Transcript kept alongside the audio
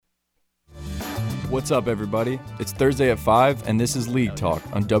What's up, everybody? It's Thursday at 5, and this is League Talk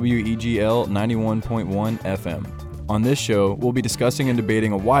on WEGL 91.1 FM. On this show, we'll be discussing and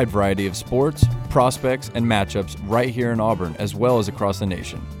debating a wide variety of sports, prospects, and matchups right here in Auburn, as well as across the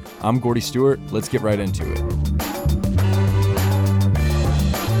nation. I'm Gordy Stewart. Let's get right into it.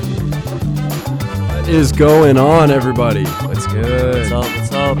 What is going on, everybody? What's good?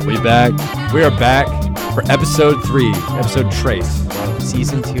 What's up? We are back for episode 3, episode Trace.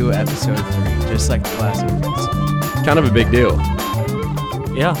 Season 2, episode 3, just like the last episode. Kind of a big deal.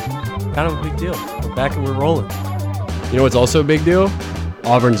 Yeah, kind of a big deal. We're back and we're rolling. You know what's also a big deal?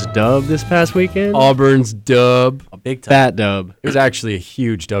 Auburn's dub this past weekend. Auburn's dub. A big time. Fat dub. It was actually a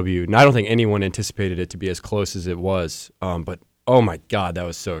huge W. And I don't think anyone anticipated it to be as close as it was. But oh my God, that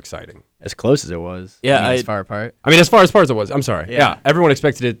was so exciting. As close as it was. Yeah, As far apart. I mean, as far as it was. I'm sorry. Yeah. Yeah, everyone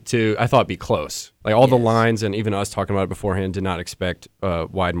expected it to, I thought, be close. Like all the Yes. lines and even us talking about it beforehand did not expect a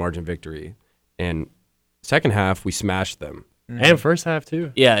wide margin victory. And second half, we smashed them. And first half,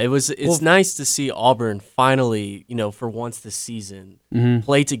 too. Yeah, it's nice to see Auburn finally, for once this season,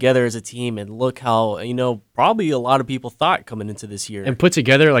 play together as a team and look how, probably a lot of people thought coming into this year. And put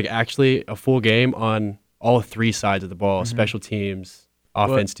together, actually a full game on all 3 sides of the ball, special teams,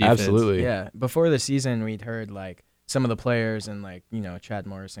 offense, defense. Absolutely. Yeah. Before the season, we'd heard some of the players and Chad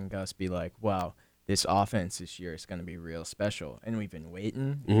Morris and Gus be like, "Wow, this offense this year is going to be real special." And we've been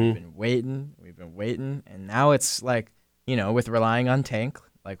waiting, we've been waiting, and now it's with relying on Tank,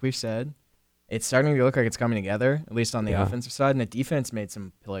 like we've said, it's starting to look like it's coming together, at least on the offensive side. And the defense made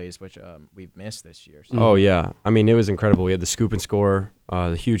some plays which we've missed this year. So. Oh, yeah. I mean, it was incredible. We had the scoop and score,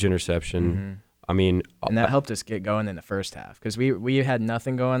 the huge interception. I mean, And that helped us get going in the first half because we had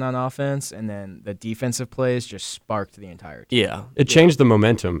nothing going on offense, and then the defensive plays just sparked the entire team. Yeah. it changed the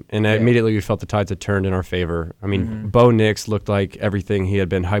momentum, and immediately we felt the tides had turned in our favor. I mean, Bo Nix looked like everything he had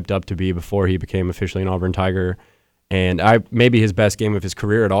been hyped up to be before he became officially an Auburn Tiger, and maybe his best game of his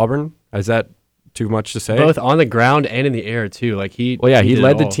career at Auburn. Is that too much to say? Both on the ground and in the air, too. He He did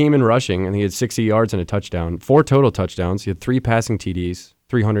led it the all. team in rushing, and he had 60 yards and a touchdown, 4 total touchdowns. He had 3 passing TDs,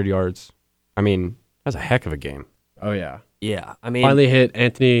 300 yards. I mean, that was a heck of a game. Oh, yeah. Yeah. I mean, Finally hit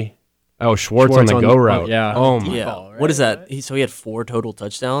Anthony. Schwartz on the go route. yeah. Oh, my. yeah. ball, right? What is that? So he had 4 total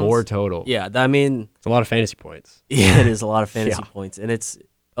touchdowns? 4 total. Yeah. I mean, It's a lot of fantasy points. yeah, it is a lot of fantasy Yeah. points. And it's,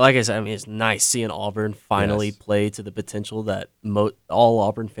 like I said, it's nice seeing Auburn finally Yes. play to the potential that all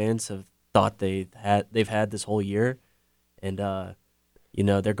Auburn fans have thought they've had this whole year. And,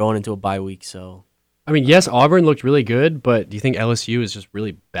 they're going into a bye week, so. I mean, yes, Auburn looked really good, but do you think LSU is just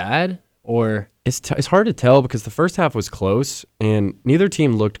really bad? Or It's hard to tell because the first half was close, and neither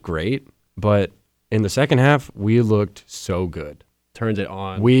team looked great. But in the second half, we looked so good. turns it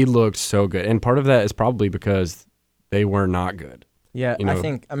on? We looked so good. And part of that is probably because they were not good. Yeah, You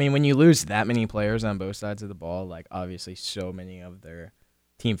know- I mean, when you lose that many players on both sides of the ball, obviously so many of their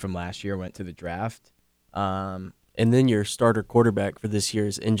team from last year went to the draft. And then your starter quarterback for this year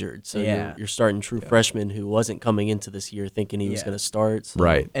is injured. So Yeah. you're starting true freshman who wasn't coming into this year thinking he was Yeah. going to start. So.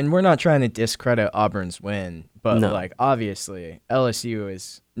 Right. And we're not trying to discredit Auburn's win, but No. obviously LSU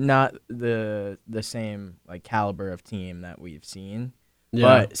is not the same caliber of team that we've seen. Yeah.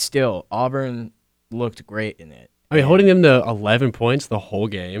 But still, Auburn looked great in it. I mean, holding them to 11 points the whole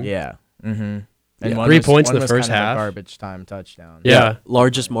game. Yeah. Mm-hmm. Yeah. one 3 was- points in one the was first kind of a half. garbage time touchdown. Yeah.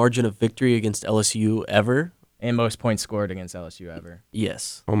 Largest margin of victory against LSU ever? And most points scored against LSU ever.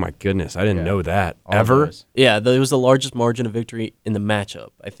 Yes. Oh, my goodness. I didn't Yeah. know that. All Ever? those. Yeah, it was the largest margin of victory in the matchup,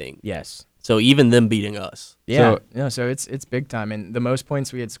 I think. Yes. So even them beating us. Yeah. So- So it's big time. And the most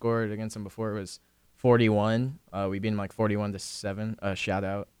points we had scored against them before was 41. We beat them 41-7. Shout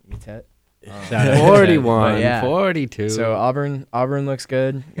out, Etet. Shout out. 41, Yeah. 42. So Auburn looks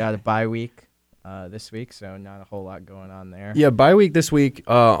good. Got a bye week this week, so not a whole lot going on there. Yeah, bye week this week.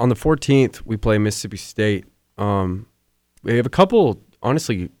 On the 14th, we play Mississippi State. We have a couple,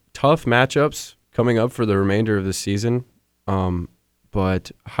 honestly, tough matchups coming up for the remainder of the season.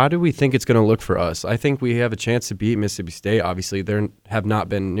 But how do we think it's going to look for us? I think we have a chance to beat Mississippi State. Obviously, they have not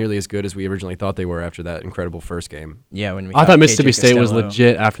been nearly as good as we originally thought they were after that incredible first game. Yeah, when we I thought Mississippi KJ State was Costello-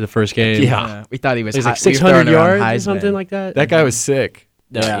 legit after the first game. Yeah. we thought he was It was hot. like We were 600 throwing around yards or Heisman. something like that. That guy was sick.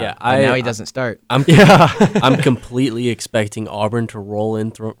 Yeah. And now he doesn't start. I'm I'm completely expecting Auburn to roll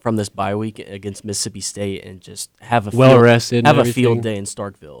in from this bye week against Mississippi State and just have a Well rested and have a everything. field day in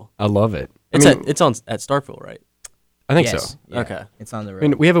Starkville. I love it. It's I mean, it's at Starkville, right? I think Yes. so. Yeah. Okay. It's on the I road.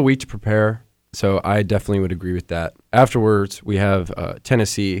 mean, we have a week to prepare, so I definitely would agree with that. Afterwards, we have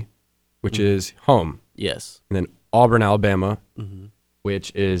Tennessee, which is home, Yes. and then Auburn, Alabama, Mm-hmm.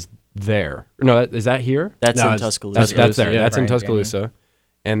 which is there. No, is that here? That's No, in it's- Tuscaloosa. That's there. Yeah, That's in right, Tuscaloosa.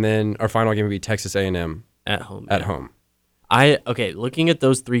 and then our final game would be Texas A&M At home. at yeah. home. Looking at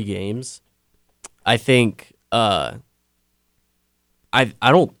those 3 games, I think I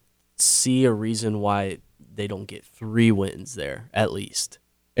don't see a reason why they don't get 3 wins there at least.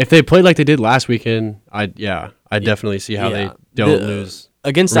 If they played like they did last weekend, I definitely see how they don't lose.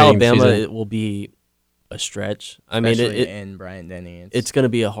 Against remaining Alabama. season. It will be a stretch. I mean, Especially in Bryant Denny. it's going to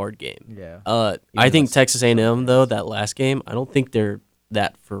be a hard game. yeah. I think though Texas A&M though, that last game, I don't think they're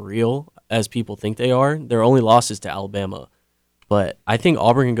that for real as people think they are. Their only loss is to Alabama, but I think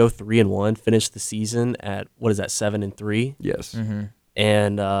Auburn can go 3-1, finish the season at 7-3, Yes. Mm-hmm.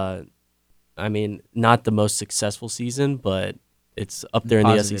 and I mean, not the most successful season, but it's up there in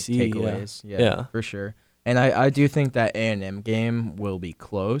the Positive SEC. takeaways. Yeah. For sure. And I do think that A&M game will be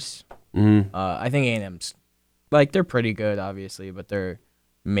close. Mm-hmm. I think A&M's like they're pretty good, obviously, but they're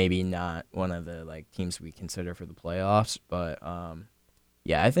maybe not one of the like teams we consider for the playoffs. But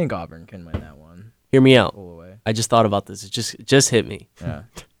yeah, I think Auburn can win that one. Hear me out. Pull away. I just thought about this. It just hit me. Yeah.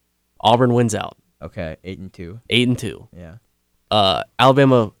 Auburn wins out, Okay. 8-2. 8-2. Yeah.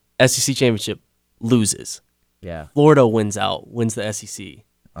 Alabama SEC championship loses. Yeah. Florida wins out, wins the SEC.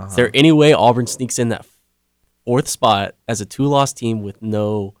 Uh-huh. Is there any way Auburn sneaks in that 4th spot as a 2-loss team with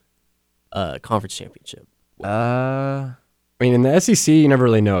no conference championship? I mean, in the SEC, you never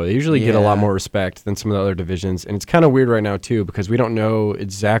really know. They usually get a lot Yeah. more respect than some of the other divisions, and it's kind of weird right now too because we don't know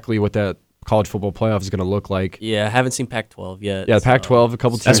exactly what that college football playoff is going to look like. Yeah, I haven't seen Pac-12 yet. Yeah, the Pac-12, a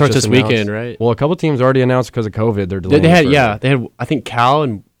couple teams That starts just this weekend, announced. right? Well, a couple teams already announced because of COVID. They're delaying. They had further. they had. I think Cal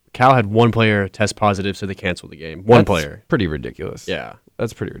had one player test positive, so they canceled the game. One That's player. Pretty ridiculous. Yeah.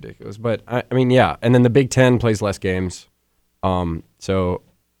 That's pretty ridiculous. But I mean, yeah. And then the Big Ten plays less games. So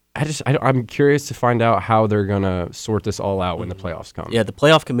I'm curious to find out how they're gonna sort this all out when the playoffs come. Yeah, the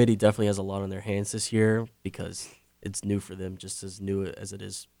playoff committee definitely has a lot on their hands this year because it's new for them, just as new as it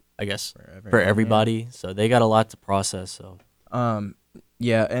is, I guess, for everybody. So they got a lot to process. So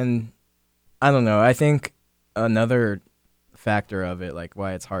Yeah, and I don't know. I think another factor of it, like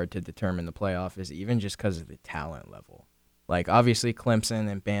why it's hard to determine the playoff, is even just because of the talent level. Like obviously Clemson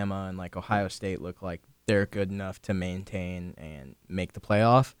and Bama and like Ohio State look like they're good enough to maintain and make the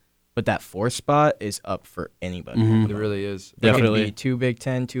playoff, but that 4th spot is up for anybody. It really is. There could Definitely. be 2 Big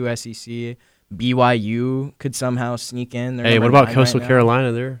Ten, 2 SEC. BYU could somehow sneak in. They're Hey, number what about 9 Coastal right now.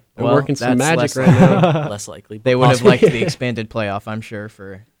 Carolina? They're Well, working some that's magic less right now. less likely. They would have possibly. liked the expanded playoff, I'm sure,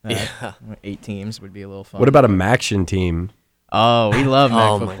 for Yeah. 8 teams would be a little fun. What about a Maction team? Oh, we love MAC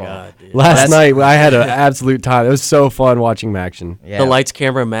Oh football. my god, dude. Last night I had an absolute time. It was so fun watching Maction. Yeah. The lights,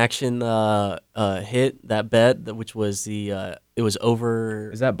 camera, action hit that bet, which was it was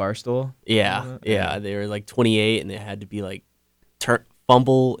over. Is that Barstool? Yeah, yeah. They were like 28, and it had to be like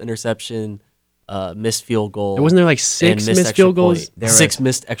fumble, interception, missed field goal. Wasn't there like and 6 missed missed extra field goals? point. There 6 were-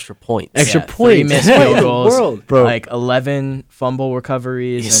 missed extra points. Extra Yeah, 3 points. missed What in field the goals, world? Bro. like 11 fumble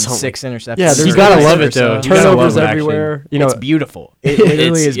recoveries Yeah, and so- 6 interceptions. Yeah, there's You gotta really- love it though. You gotta Turnovers love Maction. everywhere. You know, It's beautiful. It literally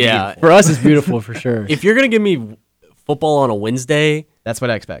It's- is yeah. beautiful. For us, it's beautiful for sure. If you're gonna give me football on a Wednesday, That's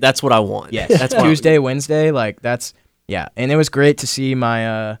what I expect. that's what I want. Yes, that's what Tuesday, Wednesday, like that's yeah. And it was great to see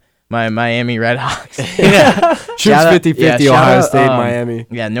my my Miami Redhawks. shoots Shout out- 50-50 yeah, shout Ohio out, State, Miami.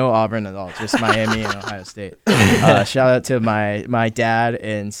 Yeah, no Auburn at all, just Miami and Ohio State. Shout out to my dad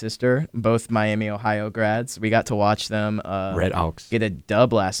and sister, both Miami, Ohio grads. We got to watch them Red Oaks. get a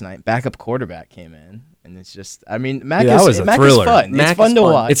dub last night. Backup quarterback came in, and it's just, I mean, Mac Yeah, that was is a Mac thriller. is fun. Mac it's fun is to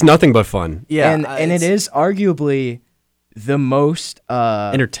fun. watch. It's nothing but fun. Yeah, and it is arguably the most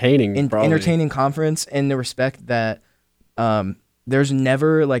entertaining. probably. entertaining conference in the respect that there's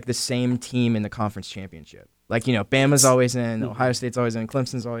never like the same team in the conference championship. Like, you know, Bama's always in, Ohio State's always in,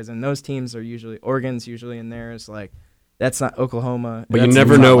 Clemson's always in. Those teams are usually, Oregon's usually in theirs. Like, that's not Oklahoma. But you That's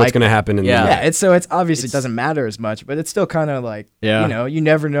never not know what's like going to happen in Yeah. the Yeah, it's obviously It's- doesn't matter as much, but it's still kind of like, Yeah. you know, you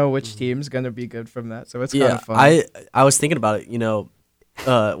never know which team's going to be good from that. So it's kind Yeah, of fun. I was thinking about it. You know,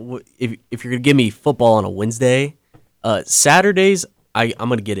 if you're gonna give me football on a Wednesday, Saturdays I'm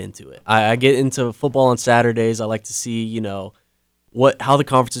gonna get into it. I get into football on Saturdays. I like to see how the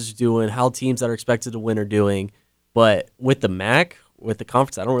conferences are doing, how teams that are expected to win are doing. But with the MAC, with the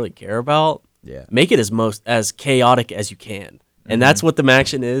conference I don't really care about, Yeah. make it as chaotic as you can. And that's what the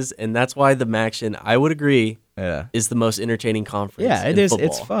MACtion is, and that's why the MACtion, I would agree, Yeah. is the most entertaining conference. Yeah, it in is. Football.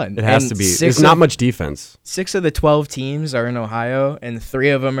 It's fun. It has And to be. six There's of- not much defense. 6 of the 12 teams are in Ohio, and 3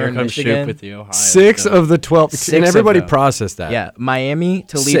 of them are Here in comes Ship Michigan. with the Ohio 6 stuff. of the 12. Six and of everybody them. processed that. Yeah, Miami,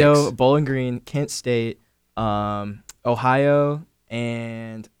 Toledo, 6. Bowling Green, Kent State, Ohio,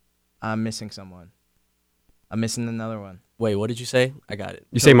 and I'm missing someone. I'm missing another one. Wait, what did you say? I got it.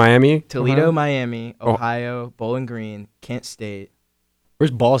 You say Miami? Toledo, Ohio? Miami, Oh. Ohio, Bowling Green, Kent State.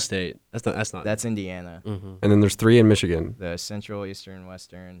 Where's Ball State? That's not. That's Indiana. Mm-hmm. And then there's 3 in Michigan. The Central, Eastern,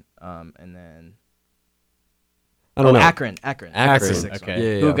 Western, and then I don't know. Akron. Akron. That's the sixth Okay. one.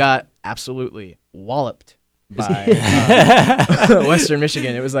 Yeah, Who yeah. got absolutely walloped by Western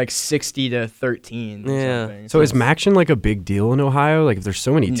Michigan. It was like 60-13. or Yeah. something. So is MACtion like a big deal in Ohio? Like if there's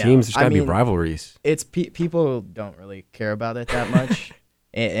so many No, teams, there's I got to be mean- rivalries. It's people don't really care about it that much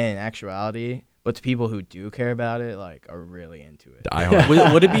in actuality, but the people who do care about it like are really into it. Die hard.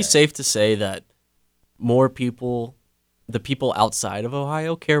 Would it be safe to say that more people, the people outside of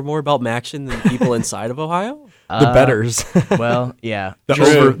Ohio, care more about MACtion than the people inside of Ohio? The betters. Well, yeah.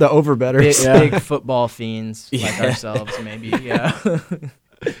 the over betters. Big football fiends like Yeah. ourselves, maybe. Yeah.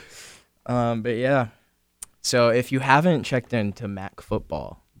 But yeah. So if you haven't checked into Mac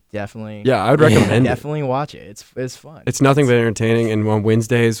football, definitely. Yeah, I would recommend it. Definitely watch it. It's fun. It's nothing but entertaining, and on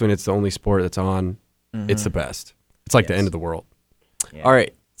Wednesdays when it's the only sport that's on, it's Mhm. the best. It's like the Yes. end of the world. Yeah. All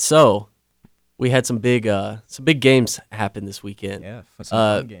right, so we had some big games happen this weekend. Yeah. Some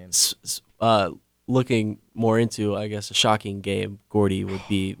fun games. Looking more into, I guess, a shocking game, Gordy, would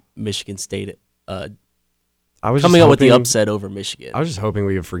be Michigan State I was coming just up with the hoping- upset over Michigan. I was just hoping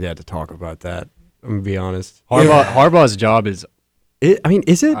we would forget to talk about that. I'm gonna be honest. Harbaugh's job is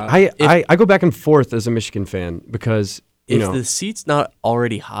Is it? if- I go back and forth as a Michigan fan because you if know. the seat's not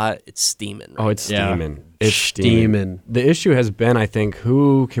already hot, it's steaming. Oh, right it's Yeah. steaming. It's steaming. The issue has been, I think,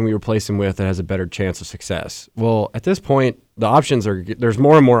 who can we replace him with that has a better chance of success? Well, at this point, the options are there's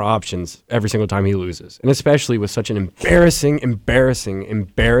more and more options every single time he loses, and especially with such an embarrassing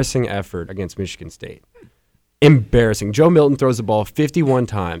effort against Michigan State. Embarrassing. Joe Milton throws the ball 51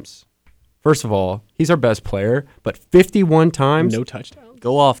 times. First of all, he's our best player, but 51 times, no touchdown.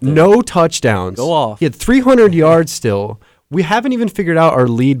 Go off. There. no touchdowns. Go off. He had 300 yards still. We haven't even figured out our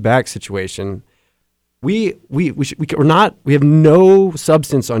lead back situation. We have no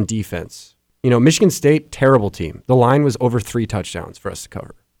substance on defense. You know, Michigan State, terrible team. The line was over 3 touchdowns for us to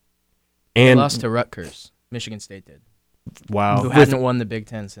cover. They And lost to Rutgers. Michigan State did. Wow. Who hadn't won the Big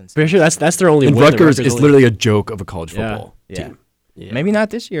Ten since. Pretty sure that's their only and win. Rutgers is only- literally a joke of a college Yeah. football Yeah. team. Yeah. Maybe not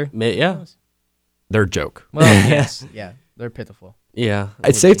this year. Yeah. They're a joke. Well, yes. Yeah. They're pitiful. Yeah.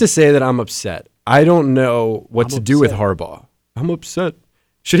 It's safe to say that I'm upset. I don't know what I'm to do with upset. Harbaugh. I'm upset.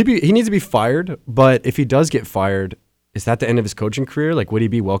 Should he be? He needs to be fired. But if he does get fired, is that the end of his coaching career? Like, would he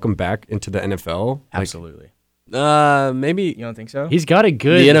be welcomed back into the NFL? Like, Absolutely. Maybe. You don't think so? He's got a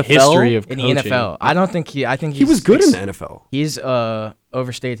good The NFL? history of in coaching. the NFL. I don't think I think he was good in the NFL. He's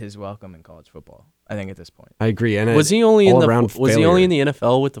overstayed his welcome in college football. I think at this point. I agree. And Was he only in the all-around Was he only in failure. the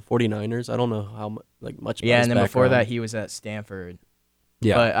NFL with the 49ers? I don't know how much. about Yeah, his and then before background. that he was at Stanford.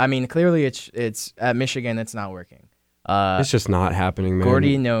 Yeah, But I mean, clearly it's at Michigan. It's not working. it's just not happening, man.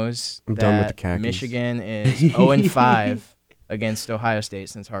 Gordy knows I'm that done with the khakis. Michigan is 0-5 against Ohio State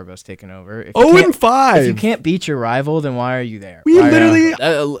since Harbaugh's taken over. If you 0 can't- and 5. If you can't beat your rival, then why are you there? we Why are-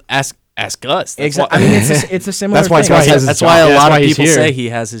 literally. Ask Gus. That's Exactly. why- I mean, it's a similar. That's why thing. Gus has his That's job. why a Yeah, lot that's of why he's people here. say he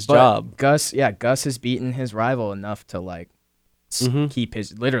has his But job. Gus has beaten his rival enough to like Mhm. keep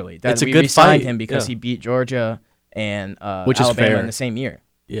his literally. That It's a we good re-signed fight, him because yeah. he beat Georgia and Which is Alabama fair. in the same year,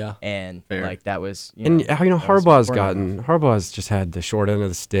 Yeah. and Fair. like that was And that was Harbaugh's important. Harbaugh's just had the short end of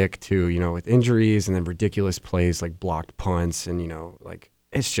the stick too, with injuries and then ridiculous plays like blocked punts and like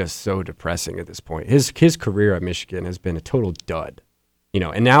it's just so depressing at this point. His career at Michigan has been a total dud.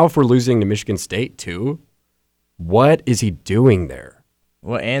 And now if we're losing to Michigan State too, what is he doing there?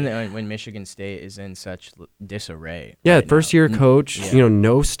 Well, and when Michigan State is in such disarray. Yeah, right first now. year coach, Yeah.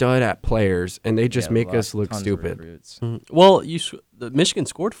 no stud at players and they just Yeah, make lost us look tons of stupid. recruits. Well, the Michigan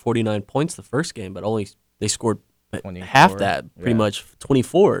scored 49 points the first game, but they scored 24. half that, pretty Yeah. much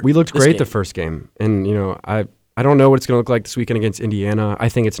 24. We looked this great the game. first game, and I don't know what it's going to look like this weekend against Indiana. I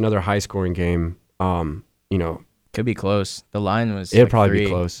think it's another high scoring game. Could be close. The line was. It'd like probably be 3,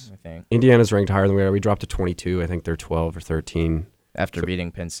 close. I think Indiana's ranked higher than we are. We dropped to 22. I think they're 12 or 13. after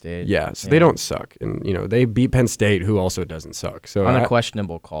beating Penn State. Yeah, so they don't suck, and they beat Penn State, who also doesn't suck. So On a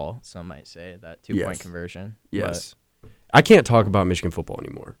questionable call, some might say that 2-point Yes. conversion. yes, I can't talk about Michigan football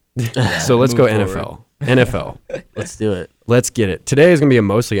anymore. So let's go move NFL. NFL. Let's do it. Let's get it. Today is going to be a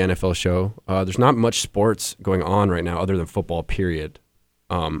mostly NFL show. There's not much sports going on right now other than football, period.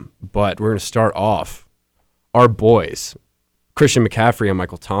 But we're going to start off. Our boys, Christian McCaffrey and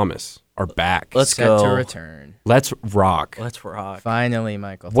Michael Thomas, are back. Let's Set go. to return. Let's rock. Let's rock. Finally,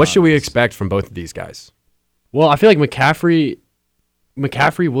 Michael. What should we Thomas. expect from both of these guys? Well, I feel like McCaffrey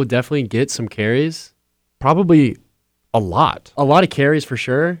will definitely get some carries. Probably a lot. A lot of carries for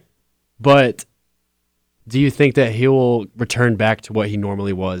sure. But do you think that he will return back to what he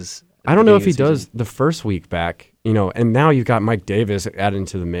normally was? at I don't the know if he beginning of the does season? the first week back. and now you've got Mike Davis added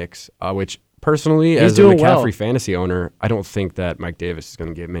into the mix, which personally, He's as a doing McCaffrey well. fantasy owner, I don't think that Mike Davis is going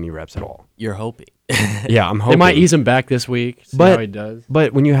to get many reps at all. You're hoping. Yeah, I'm They hoping. might ease him back this week. See But- how he does.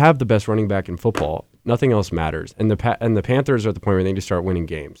 But when you have the best running back in football, nothing else matters. And the Panthers are at the point where they need to start winning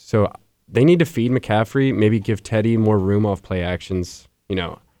games. So they need to feed McCaffrey, maybe give Teddy more room off play actions.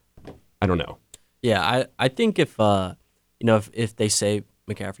 I don't know. Yeah, I think if they say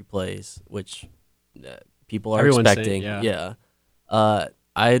McCaffrey plays, which people are Everyone's saying, expecting,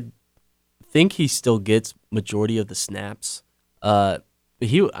 I think he still gets majority of the snaps. At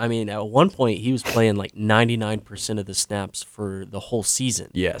one point he was playing like 99% of the snaps for the whole season.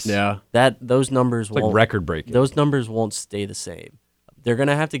 Yes. Yeah. Those numbers It's like won't record breaking. those numbers won't stay the same. They're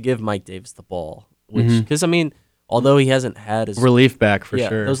gonna have to give Mike Davis the ball, which because although he hasn't had as Relief back for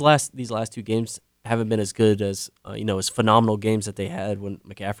sure. these last two games haven't been as good as as phenomenal games that they had when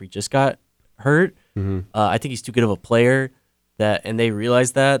McCaffrey just got hurt. I think he's too good of a player and they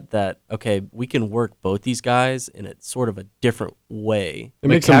realize that okay, we can work both these guys in a sort of a different way. It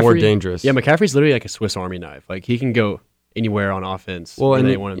makes him more McCaffrey- dangerous. Yeah, McCaffrey's literally like a Swiss Army knife. Like he can go anywhere on offense Well, where and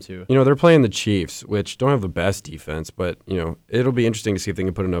they want him to. they're playing the Chiefs, which don't have the best defense, but it'll be interesting to see if they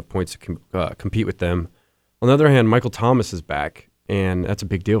can put enough points to compete with them. On the other hand, Michael Thomas is back, and that's a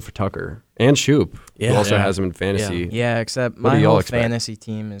big deal for Tucker and Shoop, who Yeah. also Yeah. has him in fantasy. Yeah, except What do my y'all whole expect? fantasy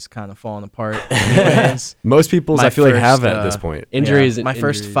team is kind of falling apart. Anyways. Most people's, My I feel like, have first, at this point. Injuries. Yeah, my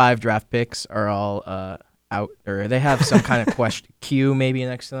first 5 draft picks are all out, or they have some kind of question Q maybe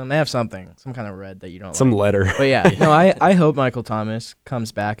next to them. They have some kind of red that you don't Some like. letter. But yeah, no, I hope Michael Thomas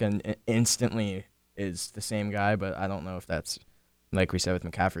comes back and instantly is the same guy, but I don't know if that's, like we said with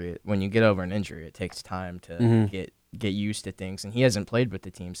McCaffrey, when you get over an injury, it takes time to get used to things, and he hasn't played with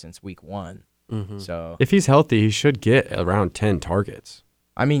the team since week 1. So, If he's healthy, he should get around 10 targets.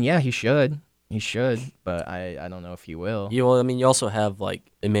 I mean, yeah, he should, but I don't know if he will. You also have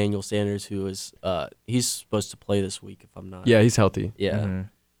like Emmanuel Sanders, who is he's supposed to play this week if I'm not. Yeah, he's healthy. Yeah.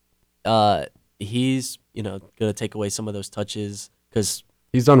 Mhm. He's gonna take away some of those touches because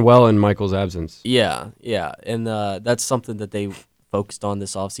He's done well in Michael's absence. yeah, and that's something that they focused on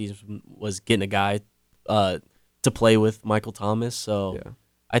this offseason was getting a guy to play with Michael Thomas. So Yeah.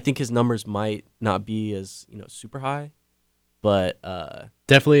 I think his numbers might not be as super high, but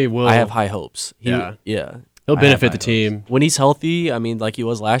Definitely will. I have high hopes. Yeah. yeah. He'll I benefit have the team. When he's healthy, like he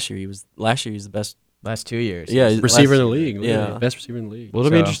was last year. He was the best. Last 2 years. Yeah, Receiver in the last- league. yeah. Best receiver in the league. Well,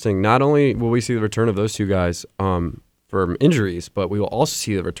 it'll be So- interesting. Not only will we see the return of those two guys from injuries, but we will also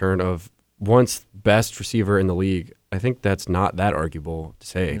see the return of once best receiver in the league. I think that's not that arguable to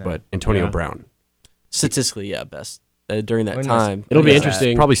say, No. but Antonio Yeah. Brown. Statistically, best during that When was- time. It'll be Yeah.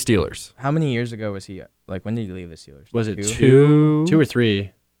 interesting. Probably Steelers. How many years ago was he? Like, when did he leave the Steelers? Was it 2? two or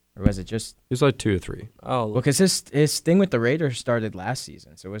three? Or was it just? He was like 2 or 3. Oh, Well, because his thing with the Raiders started last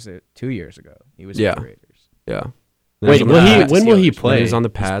season, so was it 2 years ago? He was Yeah. with the Raiders. Yeah. Wait, Then will he he? was on the When will he Pats. When play? he was on the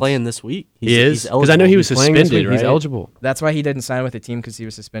he's Pats. playing this week. He is? He's 'Cause I know he was He's playing this suspended, week. He's right? eligible. That's why he didn't sign with the team because he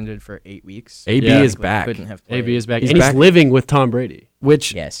was suspended for 8 weeks. AB Yeah. is Technically back, Couldn't have played. AB is back, He's and back. he's living with Tom Brady.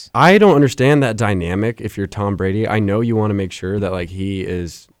 which Yes. I don't understand that dynamic. If you're Tom Brady, I know you want to make sure that like he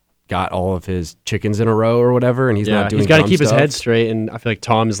is got all of his chickens in a row or whatever, and he's not doing. he's got to dumb keep his stuff. head straight, and I feel like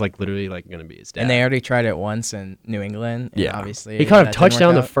Tom is like literally like going to be his dad. And they already tried it once in New England. And Yeah. obviously he kind that of touched didn't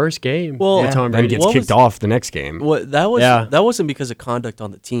down work the out. first game. Well, with Tom Then Brady. gets What kicked was- off the next game. What that Yeah. wasn't because of conduct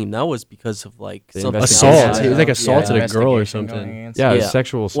on the team. That was because of like The some investigation. assault. Yeah. He was like assaulted Yeah. a girl or Investigation going something. against Yeah, him. it's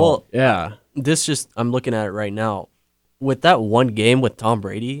sexual assault. Well, Yeah, this just I'm looking at it right now. With that one game with Tom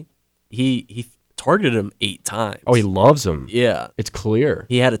Brady, he targeted him 8 times. Oh, he loves him. yeah. It's clear.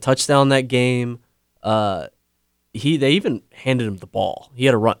 He had a touchdown that game. They even handed him the ball. He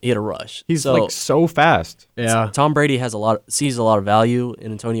had a run. He had a rush. He's so, like so fast. yeah. Tom Brady sees a lot of value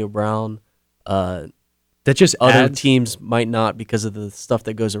in Antonio Brown. That just Other adds. teams might not because of the stuff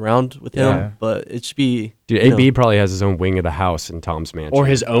that goes around with Yeah. him, but it should be. Dude, you AB know, probably has his own wing of the house in Tom's mansion. or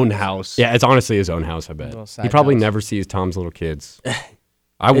his own house. Yeah, it's honestly his own house, I bet. Little He side probably house. never sees Tom's little kids.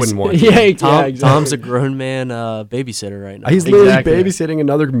 I wouldn't want to. Yeah, Tom's exactly. a grown man babysitter right now. He's literally Exactly. babysitting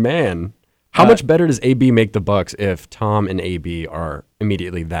another man. How much better does AB make the Bucks if Tom and AB are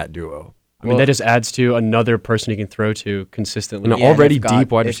immediately that duo? I mean, that just adds to another person he can throw to consistently. No, Yeah, and already if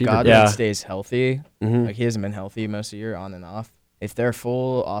deep wide if receiver. Godwin Yeah. stays healthy, Mhm. like he hasn't been healthy most of the year, on and off. If their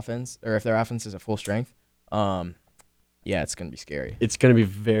full offense, or if their offense is at full strength, yeah, it's gonna be scary. It's going to be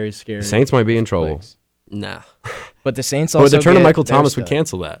very scary. The Saints might be in trouble. Clicks. Nah. But the Saints But also the return of get Michael their Thomas would stuff.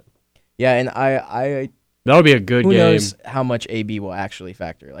 cancel that. Yeah, and I That'll be a good who game. knows how much AB will actually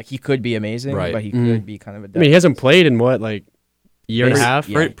factor. Like he could be amazing, Right. but he Mhm. could be kind of a. I mean, he hasn't played in what, like, year and a half?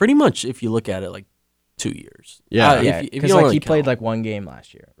 Yeah. Pretty much, if you look at it, like 2 years. Yeah. If Yeah, you because don't like really he played count. like one game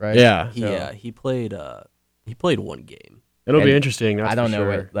last year, right? Yeah. He played one game. It'll be And interesting. That's I don't for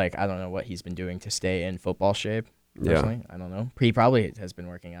know sure. I don't know what he's been doing to stay in football shape. Yeah. Personally, I don't know. He probably has been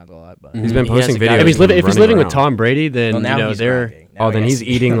working out a lot, but He's been He has posting a guy- videos. If he's of living, him if he's running living with around. Tom Brady, then well, now you know he's they're grinding. Now Oh, he then has he's to-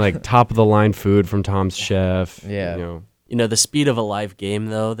 eating like top of the line food from Tom's Chef. Yeah. You know. The speed of a live game,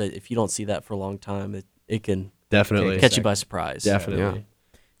 though, that if you don't see that for a long time, it can definitely catch you by surprise. definitely.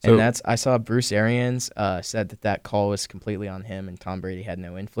 So- And I saw Bruce Arians said that call was completely on him and Tom Brady had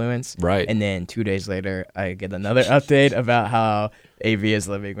no influence. Right. And then 2 days later, I get another update about how AV is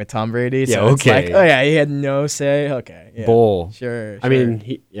living with Tom Brady. So Yeah, it's like, okay. oh yeah, he had no say. Okay, yeah, Bull. Sure. I mean,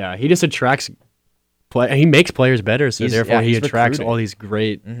 he just attracts he makes players better, so therefore he he's attracts recruiting. all these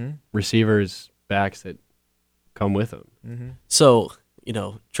great Mm-hmm. receivers, backs that come with him. So,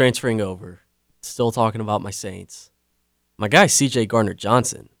 transferring over, still talking about my Saints. My guy CJ Gardner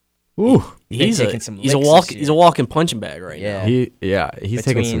Johnson. Ooh. He's taking a some he's a licks walk this he's a year. walking punching bag right Yeah. now. He's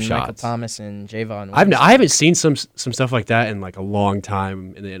taking some Between Michael shots. Thomas and Javon. I haven't seen some stuff like that in like a long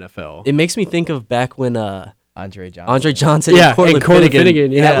time in the NFL. It makes me think of back when Andre Johnson. Andre Johnson Yeah, and Cortland and Cortland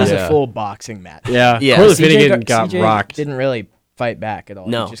Finnegan. Finnegan, That was Yeah. a full boxing match. Yeah, Yeah. Cortland CJ Finnegan got CJ rocked. Didn't really fight back at all.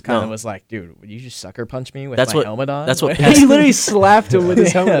 No, He just kind of no. was like, dude, would you just sucker punch me with That's my what- helmet on? that's what Like- He literally slapped him with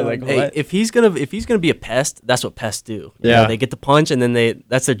his Yeah, helmet. like, on. what? Hey, if he's gonna be a pest, that's what pests do. Yeah. They get the punch and then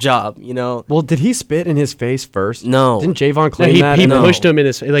that's their job. Well, did he spit in his face first? No. Didn't Javon No, claim he that? he No. pushed him in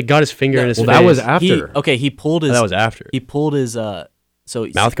his like got his finger in his Well, face. that was after. He pulled his. That was after. He pulled his so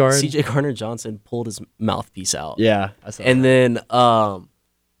Mouth guard? CJ Gardner Johnson pulled his mouthpiece out. Yeah, I saw And that. then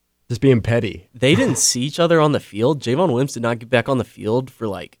Just being petty. they didn't see each other on the field. Javon Wims did not get back on the field for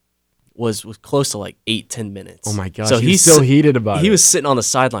like was close to like 8-10 minutes. Oh my gosh. So he's so heated about it. He was sitting on the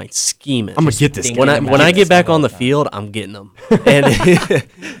sideline scheming. I'm gonna get this. thinking when I about when I it get back all on the the time. field, I'm getting them. And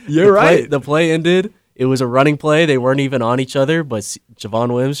You're right. The play ended. It was a running play. They weren't even on each other, but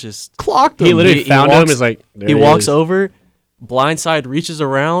Javon Wims just Clocked him. He literally found him. walks- Is like there he walks is. over, blindside reaches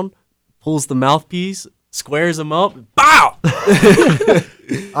around, pulls the mouthpiece, squares him up, bow.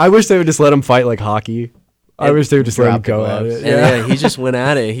 I wish they would just let him fight like hockey. I wish they would just let him drop the go at gloves. it. And yeah, he just went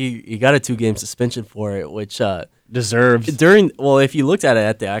at it. He got a 2-game suspension for it, which Deserved. if you looked at it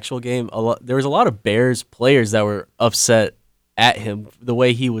at the actual game, there was a lot of Bears players that were upset at him the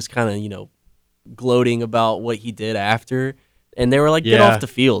way he was kind of gloating about what he did after, and they were like, "Get Yeah. off the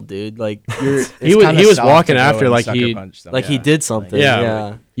field, dude! Like you're It's He was kinda he was soft walking to go after and like sucker he punch them. like he did something."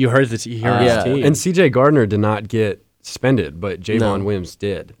 yeah, you heard the he heard Yeah. his team. And CJ Gardner did not get suspended, but Javon No. Wims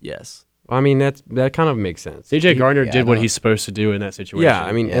did. Yes. I mean, that kind of makes sense. CJ Gardner yeah, did what no. he's supposed to do in that situation. Yeah,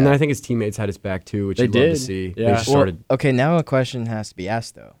 I mean, and Yeah. I think his teammates had his back too, which They you'd love to did. see. Yeah. They just Well, started. okay, now a question has to be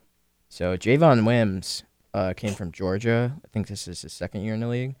asked though. So Javon Wims came from Georgia. I think this is his second year in the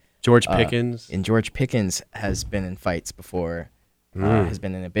league. George Pickens. And George Pickens has been in fights before. Has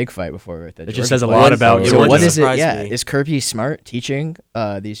been in a big fight before with the It Georgia just says a players. lot about So Georgia. what is it? Surprised Yeah, me. is Kirby Smart teaching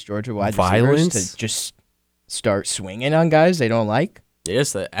these Georgia wide Violence? receivers to just start swinging on guys they don't like?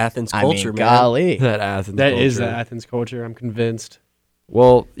 Yes, the Athens I culture, mean, man. golly. That Athens. That is the culture. Athens culture. I'm convinced.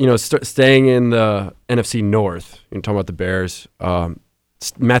 Well, staying in the NFC North, talking about the Bears,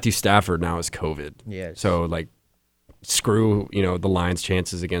 Matthew Stafford now is COVID. Yeah. So, like, screw, the Lions'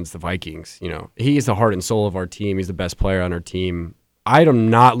 chances against the Vikings. He's the heart and soul of our team. He's the best player on our team. I am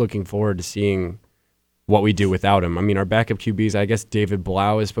not looking forward to seeing what we do without him. I mean, our backup QBs, I guess David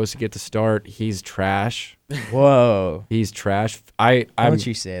Blau is supposed to get the start. He's trash. Whoa. He's trash. Why I'm don't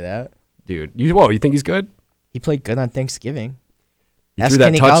you say that? dude. You think he's good? He played good on Thanksgiving. He threw that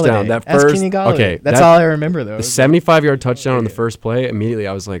Kenny touchdown. Galladay. That Ask first. Kenny Galladay. Okay, That's that- all I remember though. The 75-yard touchdown on the first play, immediately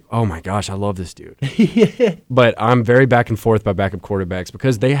I was like, oh my gosh, I love this dude. But I'm very back and forth by backup quarterbacks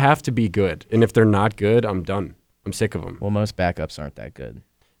because they have to be good. And if they're not good, I'm done. I'm sick of them. Well, most backups aren't that good.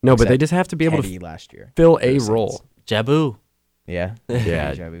 No, but they except just have to be able to Teddy last year. fill for a the Saints. role. Jabu. Yeah.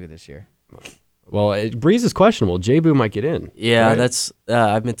 Yeah. Jabu this year. Well, Breeze is questionable. J-Boo might get in. Yeah, right? that's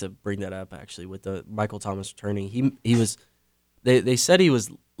I meant to bring that up actually with the Michael Thomas returning. He was they said he was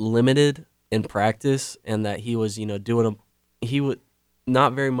limited in practice and that he was, he would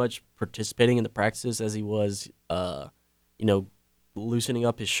not very much participating in the practices as he was loosening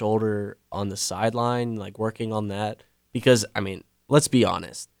up his shoulder on the sideline, like working on that because I mean, let's be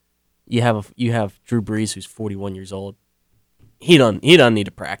honest. You have Drew Brees who's 41 years old. He doesn't need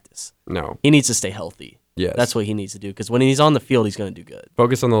to practice. No. He needs to stay healthy. Yes. That's what he needs to do because when he's on the field, he's going to do good.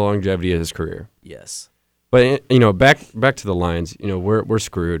 Focus on the longevity of his career. Yes. But back to the Lions. We're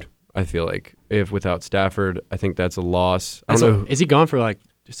screwed. I feel like without Stafford, I think that's a loss. I don't know. Is he gone for like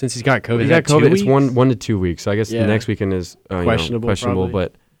since he's got COVID? He Is got that 2 COVID. It's weeks? 1 to 2 weeks. So I guess Yeah. the next weekend is Questionable, questionable. probably.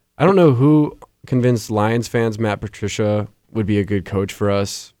 But I don't know who convinced Lions fans Matt Patricia would be a good coach for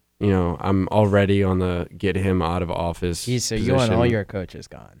us. I'm already on the get him out of office. So you want all your coaches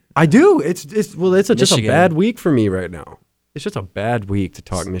gone? I do. It's just a Michigan. bad week for me right now. It's just a bad week to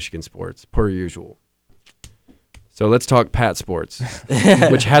talk Michigan sports, per usual. So let's talk Pat sports,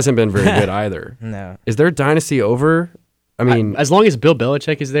 which hasn't been very good either. No. Is their dynasty over? I mean, as long as Bill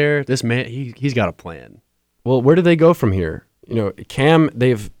Belichick is there, this man he's got a plan. well, where do they go from here? Cam,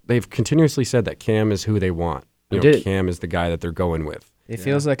 they've continuously said that Cam is who they want. Cam is the guy that they're going with. It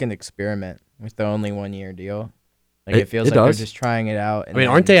feels like an experiment with the only 1 year deal. Like it feels it like does. they're just trying it out. I mean,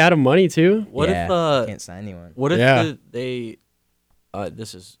 aren't they out of money too? What if can't sign anyone? What if Yeah.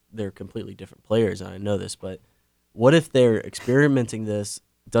 they're completely different players, and I know this, but what if they're experimenting this,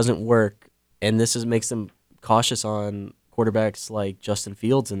 doesn't work, and makes them cautious on quarterbacks like Justin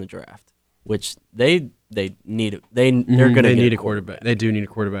Fields in the draft, which they need. They're going to need a quarterback. They do need a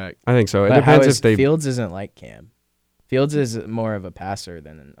quarterback. I think so. It But depends if they. Fields isn't like Cam. Fields is more of a passer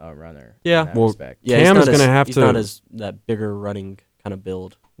than a runner. Yeah. in that Well, respect. Yeah, Cam he's is not gonna as- have he's to- not as that bigger running kind of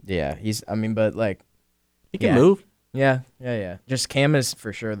build. Yeah, but like, He can Yeah. move. yeah. Just Cam is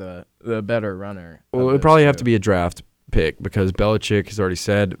for sure the better runner. Well, it would probably have to be a draft pick because Belichick has already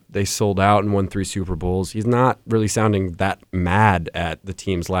said they sold out and won 3 Super Bowls. He's not really sounding that mad at the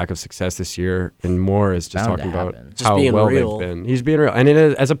team's lack of success this year, and more is just Bound talking to about happen. Just how being well real. they've been. He's being real, and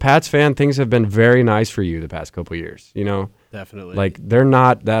as a Pats fan, things have been very nice for you the past couple of years. Definitely. Like they're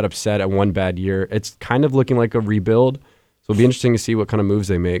not that upset at one bad year. It's kind of looking like a rebuild, so it'll be interesting to see what kind of moves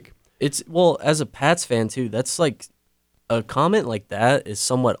they make. As a Pats fan too, that's like a comment like that is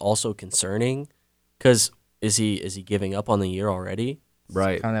somewhat also concerning, because is he giving up on the year already?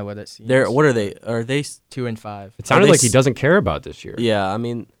 Right. kind of what it seems. What are they? Are they? 2-5. It sounded they like he s- doesn't care about this year. Yeah, I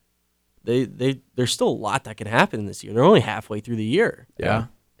mean, there's still a lot that can happen this year. They're only halfway through the year. Yeah.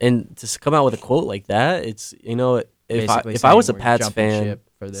 And to come out with a quote like that, it's Basically if I was a saying we're Pats jumping fan, ship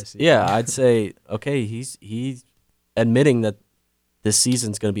for this season. yeah, I'd say okay, he's admitting that this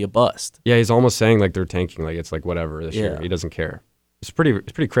season's going to be a bust. Yeah, he's almost saying like they're tanking, like it's like whatever this year. Yeah. He doesn't care. It's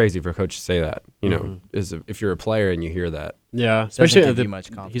pretty crazy for a coach to say that. Mhm. If you're a player and you hear that. yeah, Doesn't especially give you much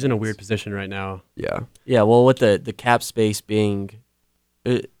he's in a confidence. weird position right now. Yeah. Yeah, well, with the cap space being,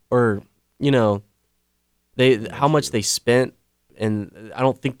 how much they spent, and I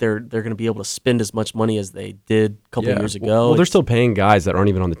don't think they're going to be able to spend as much money as they did a couple years ago. Well, they're still paying guys that aren't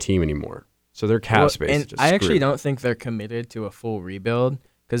even on the team anymore, so their cap Well, space. and is just I actually screwed. don't think they're committed to a full rebuild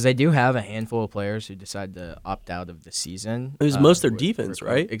because they do have a handful of players who decide to opt out of the season. It was most of their with- defense, for-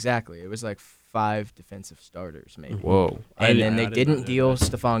 right? Exactly. It was like 5 defensive starters, maybe. Whoa. And I then they did not didn't know deal that.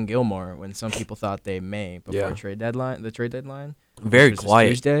 Stephon Gilmore when some people thought they may before Yeah. the trade deadline. very which was this quiet,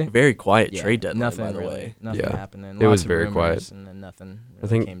 Tuesday. very quiet Yeah, trade deadline. nothing by the really, way, nothing Yeah. happening. It was Lots of very rumors, quiet. and then nothing I really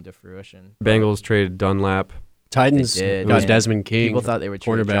think came to fruition. Bengals traded Dunlap. Titans They did, got man. Desmond King, People thought they would trade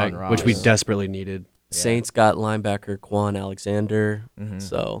quarterback, John which we Ross. desperately needed. Yeah. Saints got linebacker Quan Alexander. Mhm.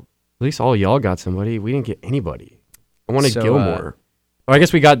 So At least all y'all got somebody. We didn't get anybody. I wanted So, Gilmore. I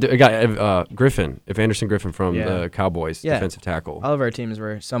guess we got Griffin, if Anderson Griffin from Yeah. the Cowboys, Yeah. defensive tackle. All of our teams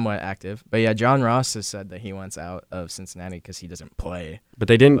were somewhat active, but yeah, John Ross has said that he wants out of Cincinnati because he doesn't play. But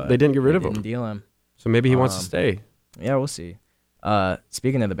they didn't. But They didn't get rid they of him. Didn't deal him. So maybe he wants to Um, stay. Yeah, we'll see.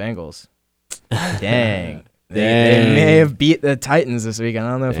 Speaking of the Bengals, dang, they Dang. may have beat the Titans this week. I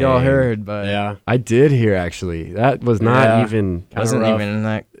don't know if y'all Dang. heard, but Yeah, I did hear actually. That was not Yeah. even. wasn't rough. even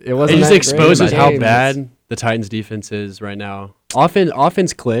that. It it wasn't. just that exposes great. how Games. bad the Titans defense is right now.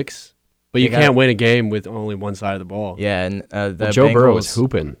 Offense clicks, but you They got- can't win a game with only one side of the ball. Yeah, and the Well, Joe Burrow was Bengals-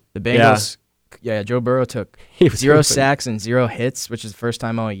 hooping. The Bengals. Yeah, Joe Burrow took He was 0 hooping. sacks and 0 hits, which is the first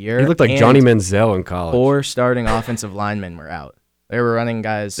time all year. He looked like and Johnny Manziel in college. 4 starting offensive linemen were out. They were running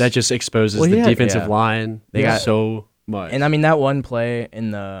guys. That just exposes Well, the yeah. defensive Yeah. line They got- so much. And I mean that one play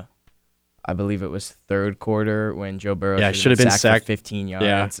in the, I believe it was third quarter when Joe Burrow Yeah, should have been sacked. for 15 yards.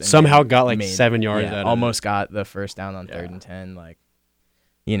 yeah, and somehow then got like 7 yards yeah, out of almost got the first down on 3rd Yeah. and 10. Like,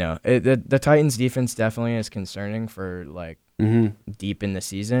 the Titans defense definitely is concerning for like it. hmm deep in the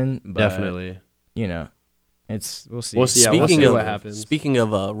season. But, Definitely. we'll see. We'll see. Yeah, we'll speaking see of what happens. Speaking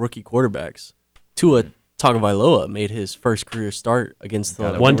of rookie quarterbacks, Tua Tagovailoa made his first career start against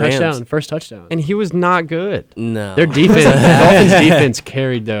the One Rams. touchdown, first touchdown. and he was not good. No, Their defense, the Dolphins' defense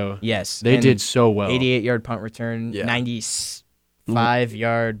carried though. Yes, They and did so well. 88-yard punt return, Yeah.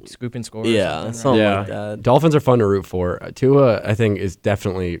 95-yard scoop and score. or yeah, something, something Yeah. like that. Dolphins are fun to root for. Tua, I think, is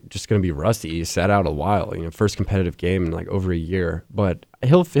definitely just going to be rusty. He sat out a while. First competitive game in like over a year. But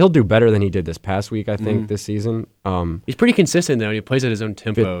he'll do better than he did this past week. I think this season. He's pretty consistent though, and he plays at his own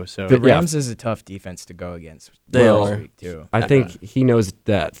tempo. So The Yeah. Rams is a tough defense to go against. They this are. week too. I think he knows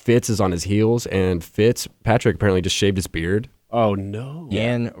that Fitz is on his heels, and Patrick apparently just shaved his beard. oh no,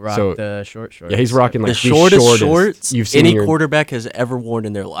 And rock So- the short shorts. Yeah, he's rocking like The shortest shorts you've seen any in your- quarterback has ever worn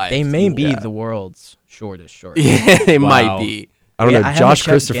in their life. They may be the world's shortest shorts. Yeah, they Wow. might be. I don't Yeah, know. haven't Josh checked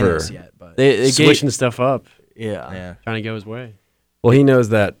Christopher. Guinness yet, but They switching stuff up, yeah. yeah. trying to go his way. Well, he knows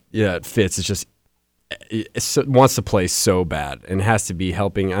that. Yeah, Fitz is just wants to play so bad and has to be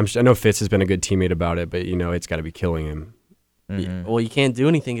helping. I know Fitz has been a good teammate about it, but it's got to be killing him. Well, you can't do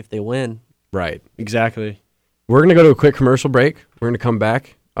anything if they win. Right. Exactly. We're going to go to a quick commercial break. We're going to come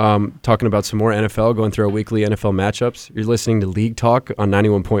back talking about some more NFL, going through our weekly NFL matchups. You're listening to League Talk on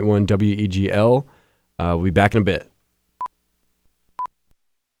 91.1 WEGL. We'll be back in a bit.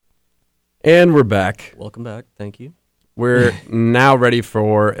 And we're back. Welcome back. Thank you. We're now ready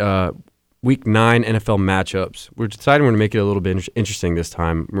for Week 9 NFL matchups. We're deciding we're going to make it a little bit interesting this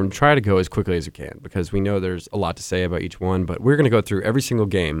time. We're going to try to go as quickly as we can because we know there's a lot to say about each one, but we're going to go through every single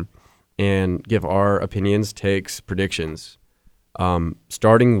game and give our opinions, takes, predictions,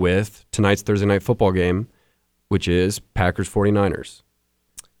 starting with tonight's Thursday night football game, which is Packers-49ers.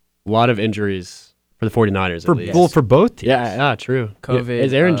 A lot of injuries for the 49ers. For, at least. well, for both teams. Yeah, true. COVID,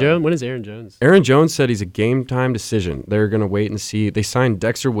 Is Aaron Jones? When is Aaron Jones? Aaron Jones said he's a game-time decision. They're going to wait and see. They signed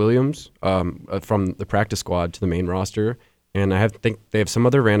Dexter Williams from the practice squad to the main roster, and I think they have some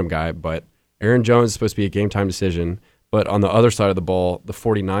other random guy, but Aaron Jones is supposed to be a game-time decision. But on the other side of the ball, the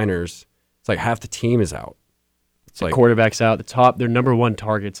 49ers, it's like half the team is out. It's like Quarterback's out. Their number one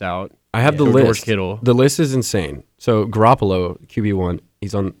target's out. I have the George list. Kittle. The list is insane. So Garoppolo, QB1,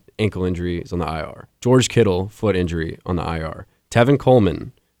 he's on ankle injury, he's on the IR. George Kittle, foot injury, on the IR. Tevin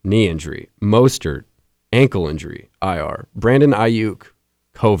Coleman, knee injury. Mostert, ankle injury, IR. Brandon Ayuk,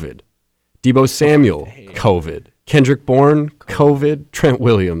 COVID. Debo Samuel, COVID. Kendrick Bourne, COVID. Trent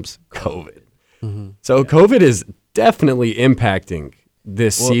Williams, COVID. So COVID is definitely impacting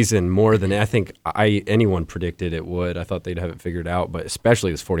this season more than I think anyone predicted it would. I thought they'd have it figured out, but especially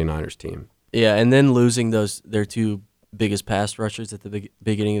this 49ers team. Yeah, and then losing their two biggest pass rushers at the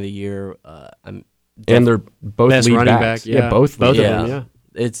beginning of the year. And they're both Best lead running backs. back, yeah. Both Both lead of backs.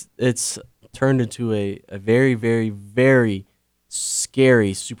 them, yeah. It's turned into a very, very, very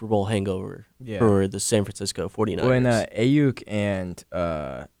scary Super Bowl hangover Yeah. for the San Francisco 49ers. When Ayuk and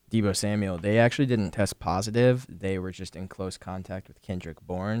Debo Samuel, they actually didn't test positive. They were just in close contact with Kendrick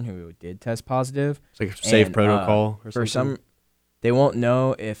Bourne, who did test positive. It's like a safe And, protocol or For something. they won't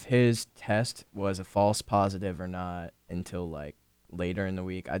know if his test was a false positive or not until like later in the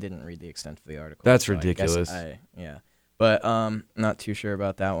week. I didn't read the extent of the article. That's so I guess ridiculous. yeah, but not too sure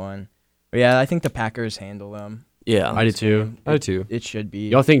about that one. But yeah, I think the Packers handle them. yeah, I did too. I do too. It should be.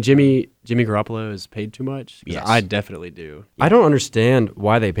 Y'all think Jimmy Garoppolo is paid too much? 'Cause Yes. I definitely do. I don't understand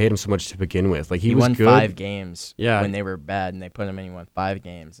why they paid him so much to begin with. Like he was won good 5 games Yeah. when they were bad, and they put him in. He won 5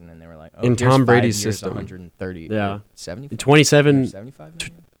 games, and then they were like, "Oh, In here's Tom 5 Brady's years, system. 130, Yeah. 70, 27 75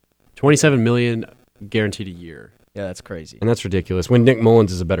 million? 27 million guaranteed a year. Yeah, that's crazy. and that's ridiculous. When Nick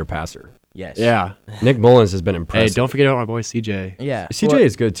Mullins is a better passer. Yes. Yeah. Nick Mullins has been Hey, impressive. don't forget about my boy CJ. Yeah. CJ Well,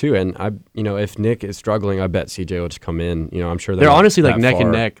 is good too, and if Nick is struggling, I bet CJ will just come in. I'm sure They're not honestly like that neck far.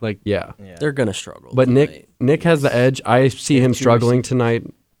 and neck. Like Yeah, yeah. they're gonna struggle. but tonight. Nick has the edge. I see They have him 2 struggling tonight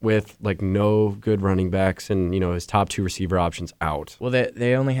with like no good running backs, and his top 2 receiver options out. Well,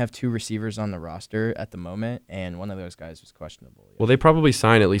 they only have 2 receivers on the roster at the moment, and one of those guys was questionable. Well, they probably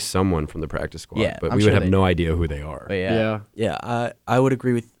sign at least someone from the practice squad, Yeah, but I'm we sure would have they no do. idea who they are. But yeah. Yeah, I would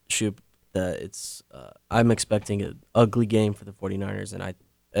agree with Shoop that it's. I'm expecting an ugly game for the 49ers,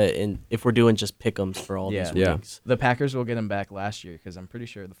 and if we're doing just pick'ems for all these Yeah. weeks. the Packers will get him back last year because I'm pretty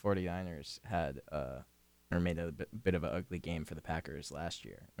sure the 49ers had or made a bit of an ugly game for the Packers last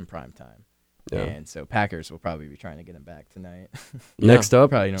year in prime time. Yeah. And so Packers will probably be trying to get him back tonight. Next up,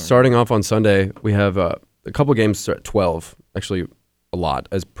 Probably don't starting off on Sunday, we have a couple games start at 12. Actually, a lot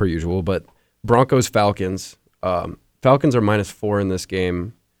as per usual, but Broncos Falcons. Falcons are -4 in this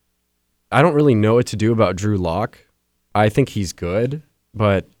game. I don't really know what to do about Drew Lock. I think he's good,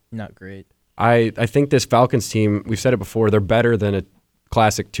 but Not great. I think this Falcons team, we've said it before, they're better than a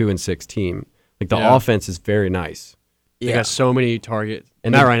classic 2-6 team. Like the Yeah. offense is very nice. They got so many targets. And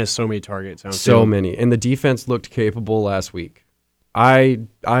And Matt the- Ryan has so many targets. So many. And the defense looked capable last week. I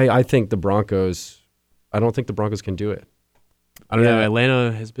think the Broncos, I don't think the Broncos can do it. I don't know. Yeah.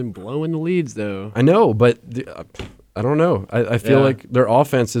 Atlanta has been blowing the leads though. I know, but I don't know. I feel Yeah. like their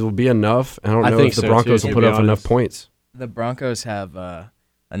offenses will be enough. I don't I know think if the so, Broncos too, will to put be up enough honest. points. The Broncos have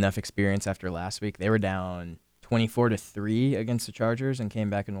enough experience after last week. They were down 24-3 against the Chargers and came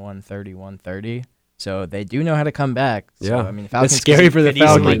back and won 31-30. So they do know how to come back. So, Yeah. I mean, the Falcons scary for the could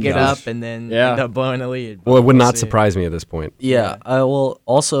easily Falcons. get Gosh. up and then Yeah. end up blowing a lead. Well, it would not see. surprise me at this point. Yeah. Well,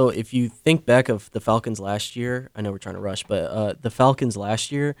 also, if you think back of the Falcons last year, I know we're trying to rush, but the Falcons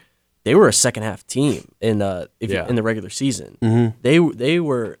last year, they were a second half team in in the regular season. They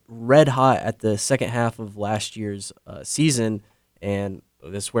were red hot at the second half of last year's season, and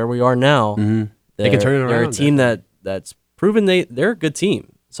this is where we are now. They can turn it They're a around, team that's proven they're a good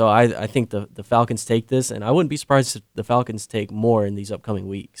team. So I think the Falcons take this, and I wouldn't be surprised if the Falcons take more in these upcoming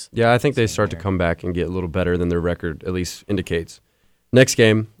weeks. Yeah, I think they start to come back and get a little better than their record at least indicates. Next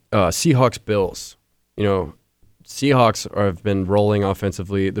game, Seahawks-Bills. Seahawks have been rolling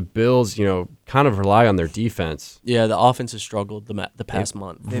offensively. The Bills, kind of rely on their defense. Yeah, the offense has struggled the past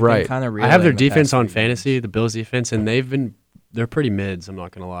month. They've Right. been kind of I have their reeling the defense past on few fantasy, games. the Bills defense, and they're pretty mids. I'm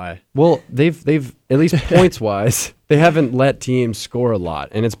not gonna lie. Well, they've at least points wise, they haven't let teams score a lot,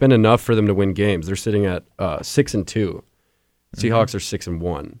 and it's been enough for them to win games. They're sitting at 6-2. Seahawks are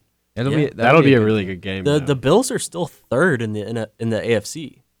 6-1. That'll be a really good game. The though. Bills are still third in the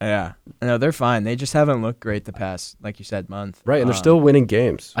AFC. Yeah. No, they're fine. They just haven't looked great the past, like you said, month. Right, and they're still winning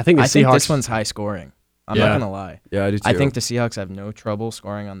games. I think the I Seahawks. think this one's high scoring. I'm not Yeah. going to lie. Yeah, I do too. I think the Seahawks have no trouble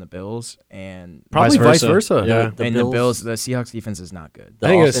scoring on the Bills, and probably vice versa. Yeah. the Seahawks defense is not good. I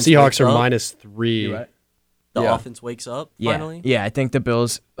think the offense Seahawks wakes are up. -3. The Yeah. offense wakes up Yeah, finally. yeah. I think the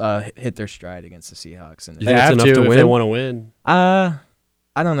Bills hit their stride against the Seahawks, and You They think it's have enough to to if win? they want to win.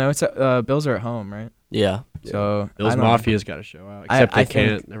 I don't know. It's Bills are at home, right? Yeah. So Bills I don't know. Mafia's got to show out. I- Except I they think-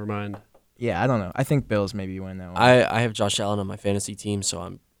 can't. Never mind. Yeah, I don't know. I think Bills maybe win that one. I have Josh Allen on my fantasy team, so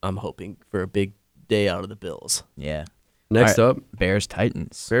I'm hoping for a big day out of the Bills. yeah. Next All up, Bears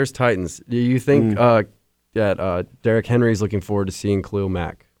Titans. Bears Titans. Do you think that Derrick Henry's looking forward to seeing Khalil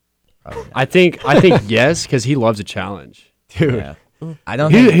Mack? I think yes, because he loves a challenge. Dude, Yeah. I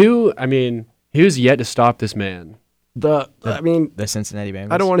don't think Who's yet to stop this man? the Cincinnati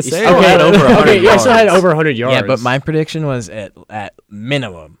Bengals. I don't want to He say still it. had over 100 Okay, yeah, still had yards. over 100 yards. Yeah, but my prediction was at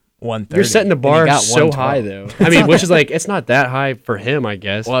minimum 130. You're setting the and he bar got so 112. high, though. I mean, which is like it's not that high for him, I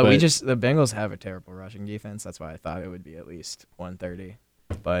guess. Well, but the Bengals have a terrible rushing defense. That's why I thought it would be at least 130.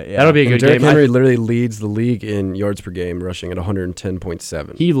 But yeah, that'll be a And good Derrick game. Henry literally leads the league in yards per game, rushing at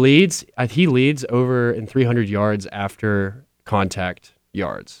 110.7. He leads. He leads over in 300 yards after contact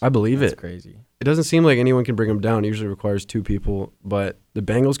yards. I believe that's it. crazy. It doesn't seem like anyone can bring him down. It usually requires two people, but the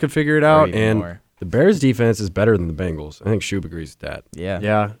Bengals could figure it out, even and more. the Bears' defense is better than the Bengals. I think Shub agrees with that. Yeah,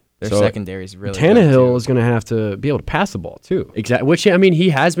 Yeah, their So, secondary is really Tannehill good is going to have to be able to pass the ball too. exactly. Which I mean, he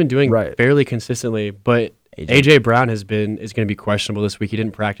has been doing Right. fairly consistently, but AJ Brown is going to be questionable this week. He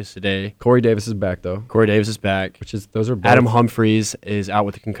didn't practice today. Corey Davis is back though, Corey Davis is back. those are both. Adam Humphries is out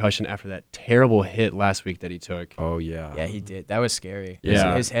with a concussion after that terrible hit last week that he took. Oh yeah. Yeah, he did. That was scary.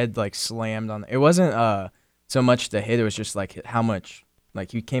 Yeah. his head like slammed on. It wasn't so much the hit. It was just like how much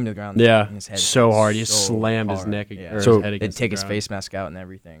like he came to the ground. Yeah, and his head so hit hard. He so slammed his hard. neck Yeah. or So- his head They'd against take the his ground. face mask out and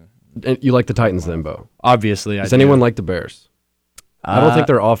everything. And you like the Titans then, Bo? Obviously, Does anyone like the Bears? I don't think Uh,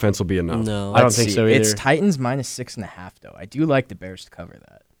 their offense will be enough. No. I don't let's think see. so It's either. Titans minus 6.5 though. I do like the Bears to cover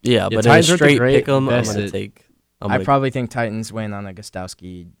that. Yeah, but in a Titans aren't the straight great pick 'em, I'm best gonna at- take. I probably think Titans win on a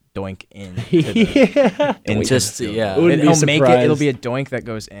Gostowski doink in. And just yeah. Wouldn't be He'll make it. It'll surprised. be a doink that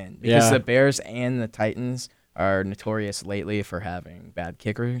goes in because Yeah. the Bears and the Titans are notorious lately for having bad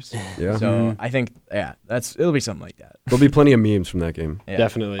kickers. Yeah. So I think it'll be something like that. There'll be plenty of memes from that game. Yeah.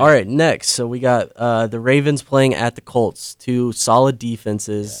 Definitely. All right, next. So we got the Ravens playing at the Colts. Two solid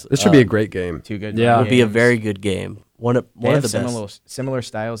defenses. This should be a great game. Two good. Yeah. run Would be a games. very good game. One of They one have of the best. similar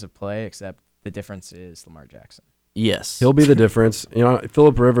styles of play, except the difference is Lamar Jackson. Yes. He'll be the difference.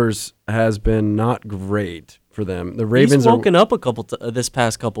 Phillip Rivers has been not great for them. The He's Ravens are. woken up a couple this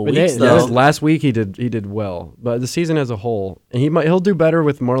past couple But weeks they- though. Last week he did well, but the season as a whole, and he'll do better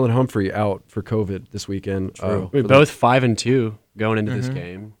with Marlon Humphrey out for COVID this weekend. True. We're for the- both 5-2 going into this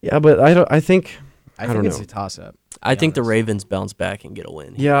game. Yeah, but I think I don't think it's know. a toss up. I think the Ravens bounce back and get a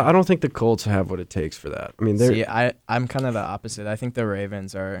win. Yeah, I don't think the Colts have what it takes for that. I mean, they're See, I'm kind of the opposite. I think the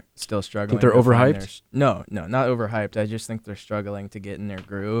Ravens are still struggling. they're to find overhyped? No, not overhyped. I just think they're struggling to get in their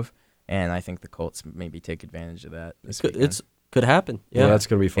groove, and I think the Colts maybe take advantage of that. This weekend. It's could happen. yeah, Yeah. that's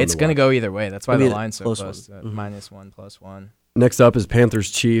gonna be fun. It's to going to watch. go either way. That's why It'll the be a line's so close close. one. To Mhm. -1/+1. Next up is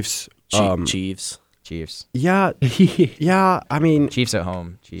Panthers Chiefs. Chiefs. Chiefs. Yeah, yeah. I mean, Chiefs at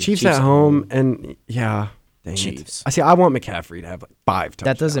home. Chiefs at home, and yeah, dang it. Chiefs. I see. I want McCaffrey to have like 5 touchdowns.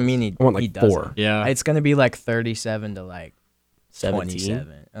 That doesn't mean I want like he doesn't. 4. Yeah. It's going to be like 37 to like 17,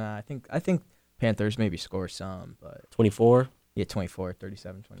 27. I think Panthers maybe score some, but 24. Yeah, 24,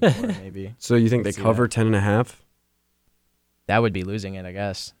 37, 24 maybe. So you think Let's they see cover that. 10.5? That would be losing it, I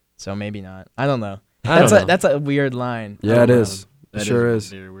guess. So maybe not. I don't know. I don't know. That's a weird line. Yeah, it don't know. is. It That sure a is.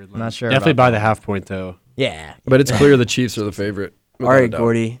 very weird I'm line. not sure. Definitely about by that the one. half point though. Yeah. But it's clear the Chiefs are the favorite. All without a right, doubt.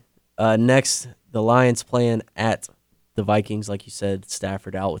 Gordy. Next, the Lions playing at the Vikings. Like you said,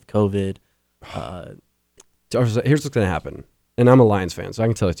 Stafford out with COVID. Here's what's going to happen. And I'm a Lions fan, so I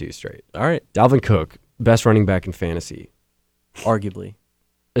can tell it to you straight. All right, Dalvin Cook, best running back in fantasy. arguably.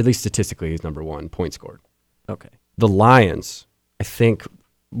 At least statistically, he's number one, point scored. Okay. The Lions, I think,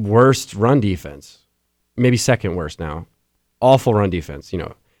 worst run defense. Maybe second worst now. Awful run defense,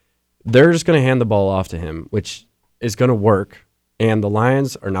 They're just going to hand the ball off to him, which is going to work. And the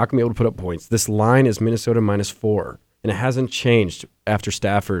Lions are not going to be able to put up points. This line is Minnesota -4, and it hasn't changed after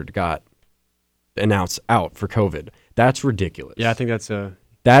Stafford got announced out for COVID. That's ridiculous. Yeah, I think that's a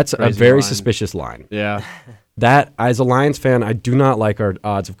That's a crazy very line. suspicious line. yeah. That, as a Lions fan, I do not like our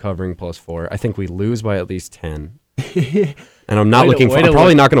odds of covering +4. I think we lose by at least 10. And I'm not Way to- looking for. way I'm to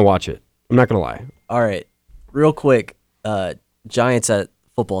probably look. not going to watch it. I'm not going to lie. All right. Real quick, Giants at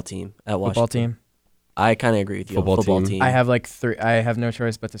football team at Washington. Football team. I kind of agree with you. Football on football team. team. I have like three. I have no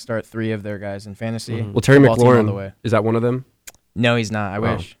choice but to start 3 of their guys in fantasy. Mhm. Well, Terry Football team all the McLaurin, way. is that one of them? No, he's not. I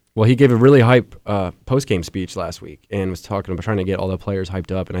Oh. wish. Well, he gave a really hype post-game speech last week and was talking about trying to get all the players hyped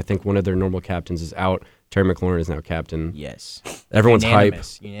up. And I think one of their normal captains is out. Terry McLaurin is now captain. Yes. Everyone's hype.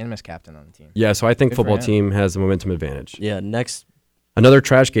 Unanimous captain on the team. Yeah, so I think Good for football him. team has the momentum advantage. Yeah, next. Another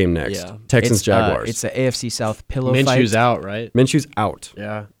trash game next. Yeah. Texans Jaguars. It's the AFC South pillow Minshew's fight. out, right? Minshew's out.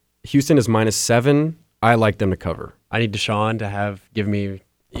 Yeah. Houston is -7. I like them to cover. I need Deshaun to give me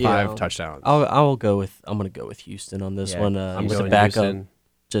 5 Yeah. touchdowns. I'm gonna go with Houston on this Yeah, one. I'm With going the backup, Houston.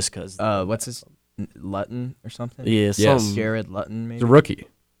 just because. What's his Lutton or something? Yeah, Yes. some. Jared Lutton, He's maybe. a rookie.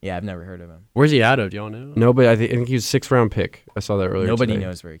 Yeah, I've never heard of him. Where's he out of? Do y'all know? No, but I think he was 6th-round pick. I saw that earlier. Nobody today.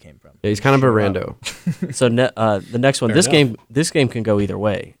 knows where he came from. Yeah, he's kind of a Show rando. So the next one, Fair this game can go either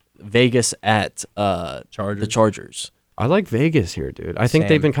way. Vegas at Chargers. the Chargers. I like Vegas here, dude. I think Same.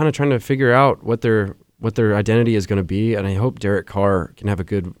 they've been kind of trying to figure out what their identity is going to be, and I hope Derek Carr can have a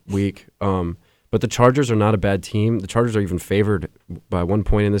good week. But the Chargers are not a bad team. The Chargers are even favored by 1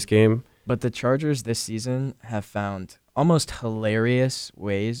 point in this game. But the Chargers this season have found almost hilarious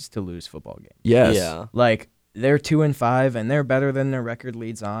ways to lose football games. Yes. Yeah. Like they're 2-5 and they're better than their record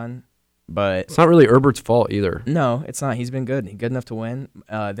leads on, but It's not really Herbert's fault either. no, it's not. He's been good. He's good enough to win.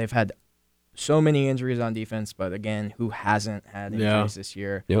 They've had so many injuries on defense, but again, who hasn't had injuries Yeah. this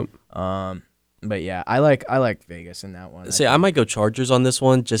year? Yep. But yeah, I like Vegas in that one. See, I might go Chargers on this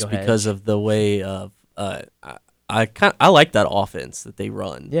one just Go ahead. because of the way of I like that offense that they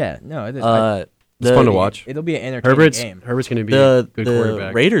run. Yeah, no, it is. It's fun to watch. It'll be an entertaining Herbert's game. going to be a good the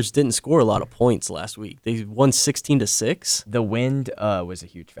quarterback. Raiders didn't score a lot of points last week. They won 16-6. The wind was a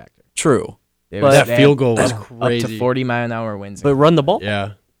huge factor. True, It But was- that they field had goal was up crazy. to 40-mile-an-hour winds. but run the ball.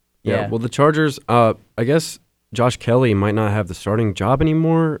 Yeah. Yeah. Well, the Chargers, I guess Josh Kelly might not have the starting job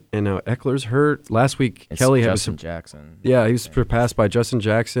anymore, and now Eckler's hurt. Last week, It's Kelly Justin was Jackson. he was surpassed by Justin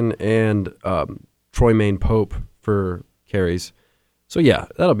Jackson and Troy Maine Pope for carries. So yeah,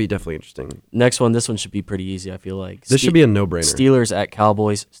 that'll be definitely interesting. Next one, this one should be pretty easy. I feel like This should be a no-brainer. Steelers at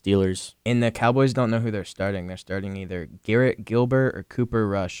Cowboys. Steelers. And the Cowboys don't know who they're starting. They're starting either Garrett Gilbert or Cooper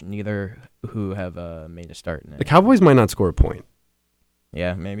Rush, neither who have made a start in The it. Cowboys might not score a point.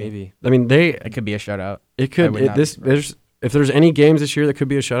 Yeah, maybe. Maybe. I mean, It could be a shutout. it could would not be surprised. if there's any games this year that could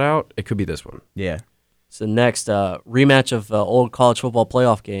be a shutout, it could be this one. Yeah. So next, rematch of old college football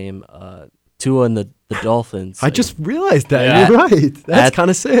playoff game. Tua and the Dolphins. I just realized that. Yeah. You're right. That's At- kind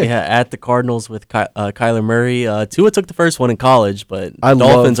of sick. Yeah, at the Cardinals with Kyler Murray. Tua took the first one in college, but I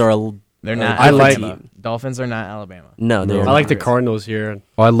Dolphins love- are They're not I like- Alabama. Dolphins are not Alabama. no, they're No. I not. like the Cardinals here.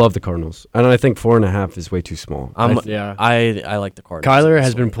 Oh, I love the Cardinals, and I think 4.5 is way too small. Yeah. I like the Cardinals. Kyler in has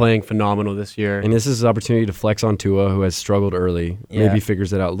this been one. playing phenomenal this year. And this is his opportunity to flex on Tua, who has struggled early. Yeah. Maybe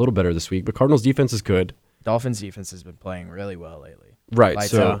figures it out a little better this week. But Cardinals defense is good. Dolphins defense has been playing really well lately. Right.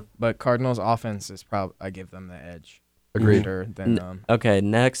 Lights So out. But Cardinals offense is probably I give them the edge. agreed. Better than Okay,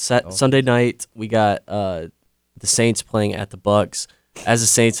 next Dolphins. Sunday night we got the Saints playing at the Bucks. As a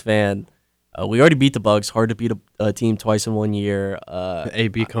Saints fan, we already beat the Bucks. Hard to beat a team twice in 1 year.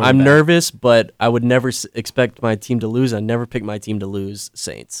 AB coming I'm back. nervous, but I would never expect my team to lose. I never pick my team to lose.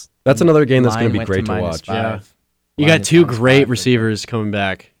 Saints. That's another game that's Line going to be went great to -5. watch. Yeah. You Line got is two -5 great for- receivers coming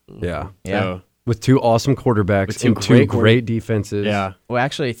back. Yeah. Yeah. So, With two awesome quarterbacks With two and two great great defenses. yeah. Well,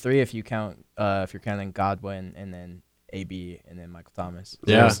 actually 3 if you count if you're counting Godwin and then AB and then Michael Thomas.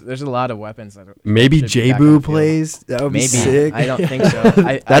 So Yeah. There's a lot of weapons that are, Maybe should be back on J-Boo the field. plays. That would be Maybe sick. I don't think so.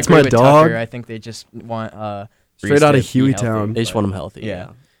 I That's agree my with dog. Tucker. I think they just want Straight out of Brees to be healthy, Hueytown. They just but- want him healthy. yeah. Yeah.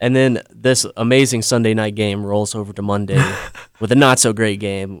 And then this amazing Sunday night game rolls over to Monday with a not so great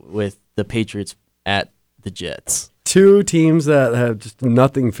game with the Patriots at the Jets. Two teams that have just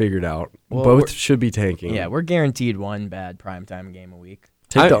nothing figured out. Well, Both we're- should be tanking. Yeah, we're guaranteed one bad primetime game a week.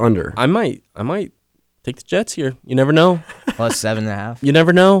 Take the under. I might take the Jets here. You never know. Plus 7.5. You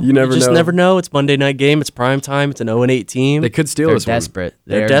never know. You never just know. never know. It's Monday night game. It's prime time. It's an 0-8 team. They could steal They're this one. desperate.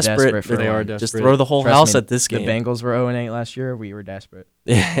 They're They're desperate. for They are one. desperate. Just throw the whole Trust house me, at this game. The Bengals were 0-8 last year. We were desperate.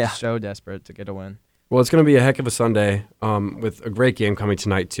 Yeah. So desperate to get a win. Well, it's going to be a heck of a Sunday with a great game coming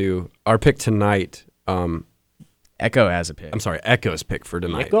tonight, too. Our pick tonight, Echo has a pick. I'm sorry, Echo's pick for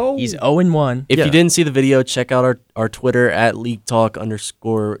tonight. He's 0-1. If Yeah. you didn't see the video, check out our Twitter at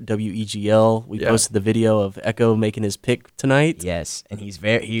LeagueTalk_WEGL. We Yeah. posted the video of Echo making his pick tonight. Yes, and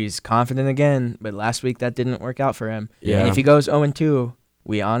he's confident again, but last week that didn't work out for him. Yeah. And if he goes 0-2,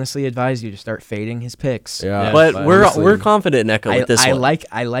 we honestly advise you to start fading his picks. Yeah. But honestly, we're confident in Echo with this I one.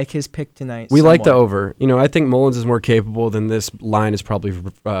 like his pick tonight. we like the somewhat. over. I think Mullins is more capable than this line is probably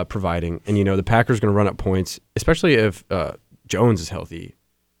providing. And, the Packers going to run up points, especially if Jones is healthy.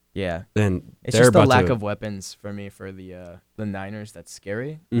 Yeah, Then it's they're just the about lack to, of weapons for me for the Niners that's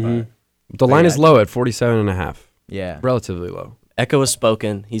scary. Mhm. But The line yeah, is low at 47.5. yeah, Relatively low. Echo has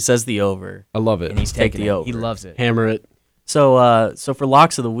spoken. He says the over. I love it. and he's Take taking the it. over. He loves it. Hammer it. So for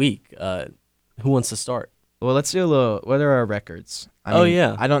locks of the week, who wants to start? Well, let's do a little. What are our records? Oh,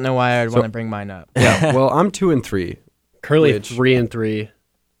 yeah. I don't know why I'd So- want to bring mine up. Yeah, well, I'm 2-3. Currently Which- 3-3.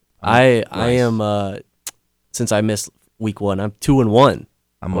 I Nice. am since I missed week 1, I'm 2-1.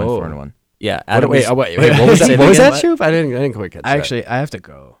 I'm Whoa. 1-4-1. Yeah. Wait, Adam, wait, what was Say that? it What was again, that, Shoop? I didn't quite catch that. Actually, I have to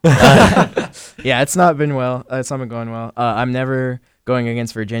go. Yeah, it's not been well. It's not been going well. I'm never going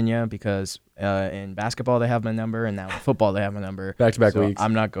against Virginia because in basketball they have my number, and now in football they have my number. Back-to-back So weeks.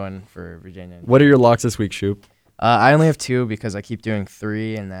 I'm not going for Virginia. What are your locks this week, Shoop? I only have 2 because I keep doing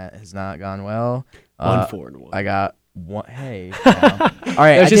 3, and that has not gone well. 1-4-1. I got 1. Hey. Now. All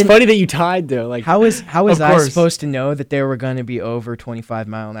right. It's I just didn't- funny that you tied though. Like How is Of I course. supposed to know that there were going to be over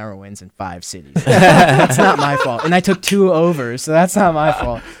 25-mile-an-hour winds in 5 cities? That's not my fault. And I took 2 overs, so that's not my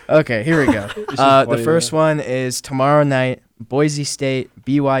fault. Okay, here we go. The funny, first one is tomorrow night, Boise State,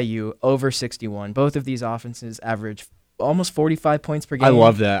 BYU, over 61. Both of these offenses average almost 45 points per game. I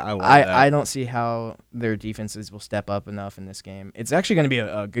love that. I love that. I don't see how their defenses will step up enough in this game. It's actually going to be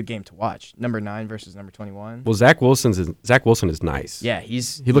a good game to watch. Number 9 versus number 21. Well, Zach Wilson is nice. Yeah, He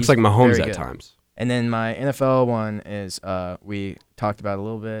looks like Mahomes at times. And then my NFL one is we talked about a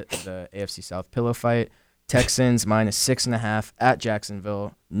little bit, the AFC South pillow fight. Texans minus 6.5 at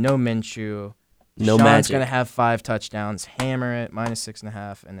Jacksonville. No Minshew. No Sean's magic. gonna have 5 touchdowns. Hammer it minus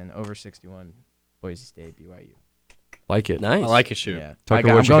 6.5, and then over 61. Boise State, BYU. Like it. Nice. I like it, shoot. Yeah, Tucker,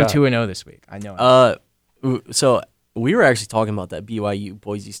 I'm what you going got? 2-0 this week. I know. So we were actually talking about that BYU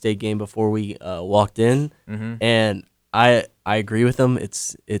Boise State game before we walked in, Mm-hmm. and I agree with them.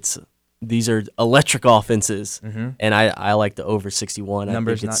 It's these are electric offenses, Mm-hmm. and I like the over 61. I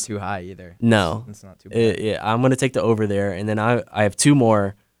Number's think not it's- too high either. No. It's not too bad. Yeah, I'm gonna take the over there, and then I have 2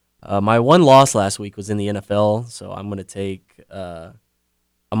 more. My one loss last week was in the NFL, so I'm gonna take.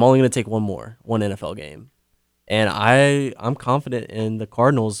 I'm only gonna take one NFL game, and I'm confident in the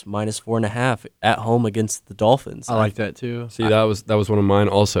Cardinals minus 4.5 at home against the Dolphins. I like that too. See, that was one of mine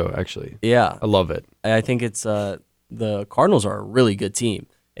also, actually. Yeah, I love it. I think it's the Cardinals are a really good team,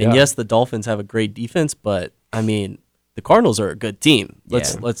 and Yeah. yes, the Dolphins have a great defense, but I mean the Cardinals are a good team.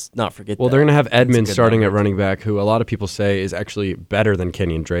 Let's not forget. Well, that. they're going to have Edmonds good starting number, at running back, who a lot of people say is actually better than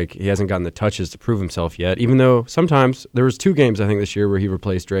Kenyon Drake. He hasn't gotten the touches to prove himself yet, even though sometimes there was 2 games, I think, this year where he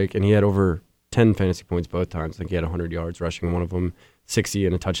replaced Drake, and he had over 10 fantasy points both times. I think he had 100 yards rushing one of them, 60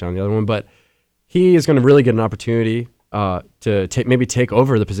 and a touchdown the other one. But he is going to really get an opportunity to maybe take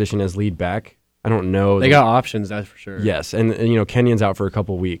over the position as lead back. I don't know. They got options, that's for sure. Yes, and Kenyon's out for a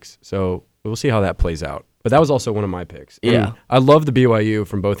couple weeks, so we'll see how that plays out. But that was also one of my picks. And Yeah. I love the BYU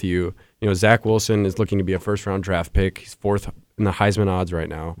from both of you. Zach Wilson is looking to be a first-round draft pick. He's 4th in the Heisman odds right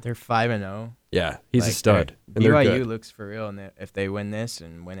now. They're 5-0. Yeah, he's a Like, stud. And they're BYU good. looks for real, and if they win this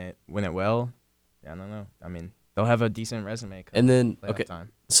and win it well, I don't know. I mean, they'll have a decent resume. come And then playoff okay, time.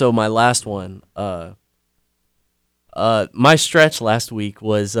 so my last one, my stretch last week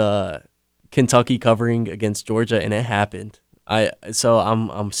was Kentucky covering against Georgia, and it happened.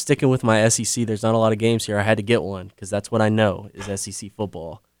 I'm sticking with my SEC. There's not a lot of games here. I had to get one because that's what I know is SEC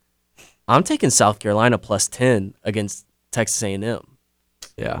football. I'm taking South Carolina plus 10 against Texas A&M.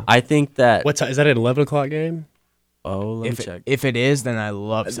 Yeah. I think that Is that an 11 o'clock game? Oh, let me check. If it is, then I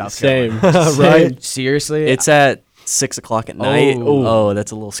love South Same. Carolina. Right? Seriously, It's at 6:00 at night. Oh,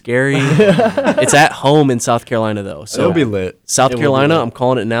 that's a little scary. It's at home in South Carolina though. So It'll be lit. South It will be Carolina, lit. I'm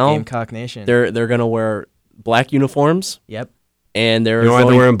calling it now. Gamecock Nation. They're gonna wear black uniforms Yep, and they're You know why they're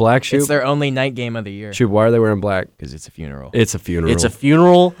going- wearing black, Shoop? it's their only night game of the year Shoop, why are they wearing black? because it's a funeral. It's a funeral. It's a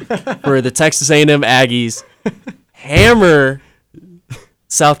funeral for the Texas A&M Aggies. Hammer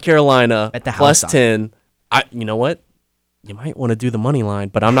South Carolina Bet the plus house on 10. You know what? You might want to do the money line,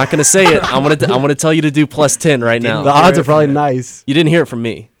 but I'm not going to say it. I'm gonna tell you to do plus 10 right now. the odds are probably nice. You didn't hear it from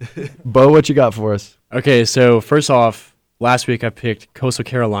me. Bo, what you got for us? Okay, so first off, last week I picked Coastal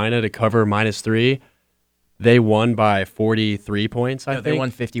Carolina to cover -3. They won by 43 points, I No, think. they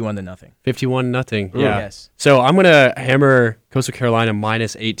won 51-0. 51-0. Yeah. Yes. So I'm going to hammer Coastal Carolina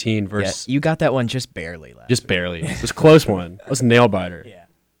 -18 Yeah, versus you got that one just barely last. just barely. It was a close one. It was a nail biter. Yeah.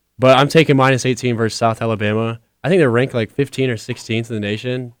 But I'm taking -18 versus South Alabama. I think they're ranked like 15 or 16th in the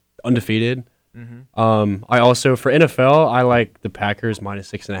nation, undefeated. I also, for NFL, I like the Packers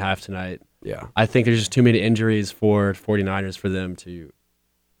 -6.5 tonight. Yeah. I think there's just too many injuries for 49ers for them to,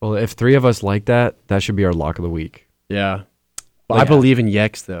 Well, if 3 of us like that, that should be our lock of the week. yeah. But Like- I believe in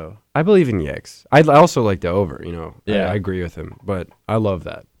Yex, though. I believe in Yex. I also like the over, you know. Yeah. I agree with him, but I love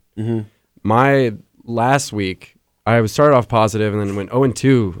that. Mm-hmm. My last week, I started off positive and then went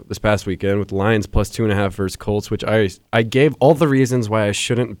 0-2 this past weekend with Lions plus 2.5 versus Colts, which I gave all the reasons why I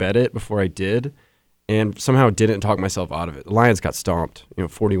shouldn't bet it before I did, and somehow didn't talk myself out of it. The Lions got stomped,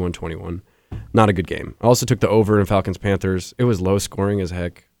 41-21. Not a good game. I also took the over in Falcons-Panthers. It was low scoring as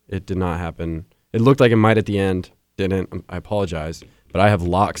heck. It did not happen. It looked like it might at the end. Didn't. I apologize. But I have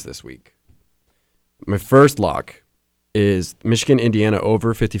locks this week. My first lock is Michigan-Indiana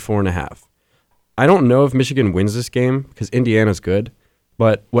over 54.5. I don't know if Michigan wins this game because Indiana's good,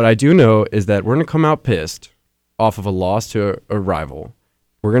 but what I do know is that we're going to come out pissed off of a loss to a rival.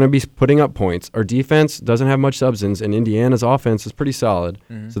 We're going to be putting up points. Our defense doesn't have much substance, and Indiana's offense is pretty solid.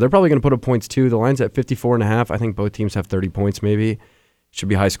 So they're probably going to put up points too. The line's at 54.5. I think both teams have 30 points maybe. Should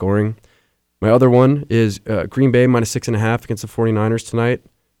be high scoring. My other one is Green Bay -6.5 against the 49ers tonight.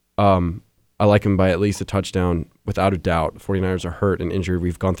 I like them by at least a touchdown, without a doubt. 49ers are hurt and injured.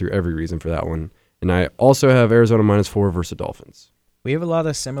 We've gone through every reason for that one. And I also have Arizona -4 versus the Dolphins, We have a lot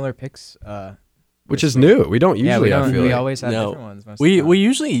of similar picks. which is new. We don't usually. we I don't. feel We like. always have No. different ones. most of the We time.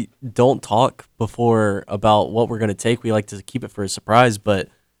 usually don't talk before about what we're going to take. We like to keep it for a surprise, but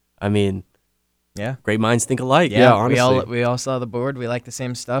I mean, Yeah. great minds think alike. Yeah, we all honestly. we all saw the board. We like the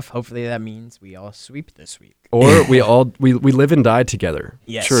same stuff. Hopefully that means we all sweep this week. Or we live and die together.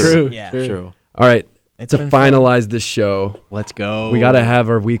 Yes. True. Yeah. True. All right. It's To been fun. finalize this show, Let's go. we got to have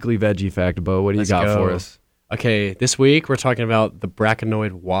our weekly veggie fact, Bo. What do you Let's got go. for us? Okay, this week we're talking about the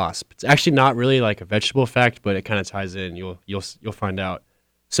Brachionoid wasp. It's actually not really like a vegetable fact, but it kind of ties in. You'll find out.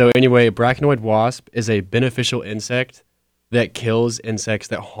 So anyway, Brachionoid wasp is a beneficial insect that kills insects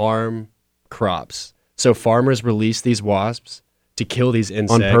that harm crops. So farmers release these wasps to kill these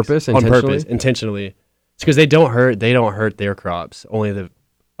insects purpose? On Intentionally? purpose, intentionally. It's because they don't hurt their crops. Only the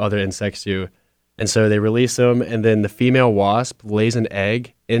other insects do. And so they release them, and then the female wasp lays an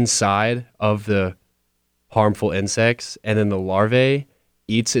egg inside of the harmful insects, and then the larvae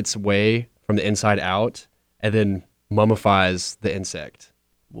eats its way from the inside out and then mummifies the insect.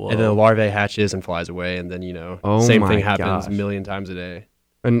 Whoa. And then the larvae hatches and flies away, and then, Oh same my thing happens gosh. a million times a day.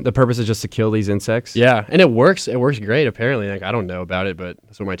 And the purpose is just to kill these insects? Yeah, and it works. It works great, apparently. Like, I don't know about it, but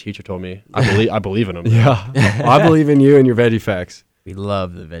that's what my teacher told me. I believe in them. Yeah. I believe in you and your veggie facts. We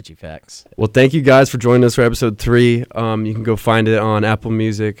love the veggie facts. Well, thank you guys for joining us for episode 3. You can go find it on Apple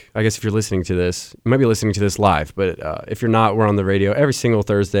Music. I guess if you're listening to this, you might be listening to this live, but if you're not, we're on the radio every single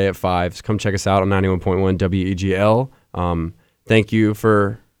Thursday at 5. So come check us out on 91.1 WEGL. Thank you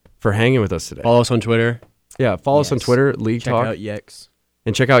for hanging with us today. Follow us on Twitter. Yeah, follow us on Yes. Twitter, League Check Talk, out Yex.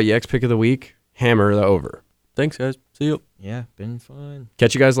 and check out Yex Pick of the Week, Hammer the Over. Thanks, guys. See you. Yeah, been fun.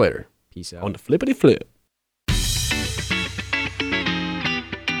 Catch you guys later. Peace out. On the flippity flip.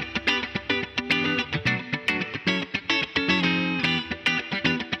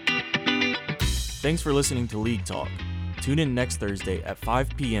 Thanks for listening to League Talk. Tune in next Thursday at 5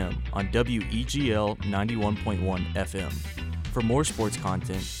 p.m. on WEGL 91.1 FM. For more sports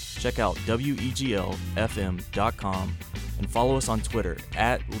content, check out WEGLFM.com and follow us on Twitter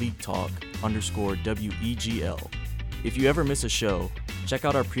at LeagueTalk_WEGL. If you ever miss a show, check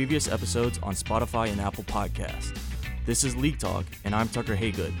out our previous episodes on Spotify and Apple Podcasts. This is League Talk, and I'm Tucker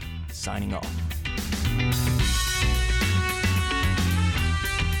Haygood, signing off.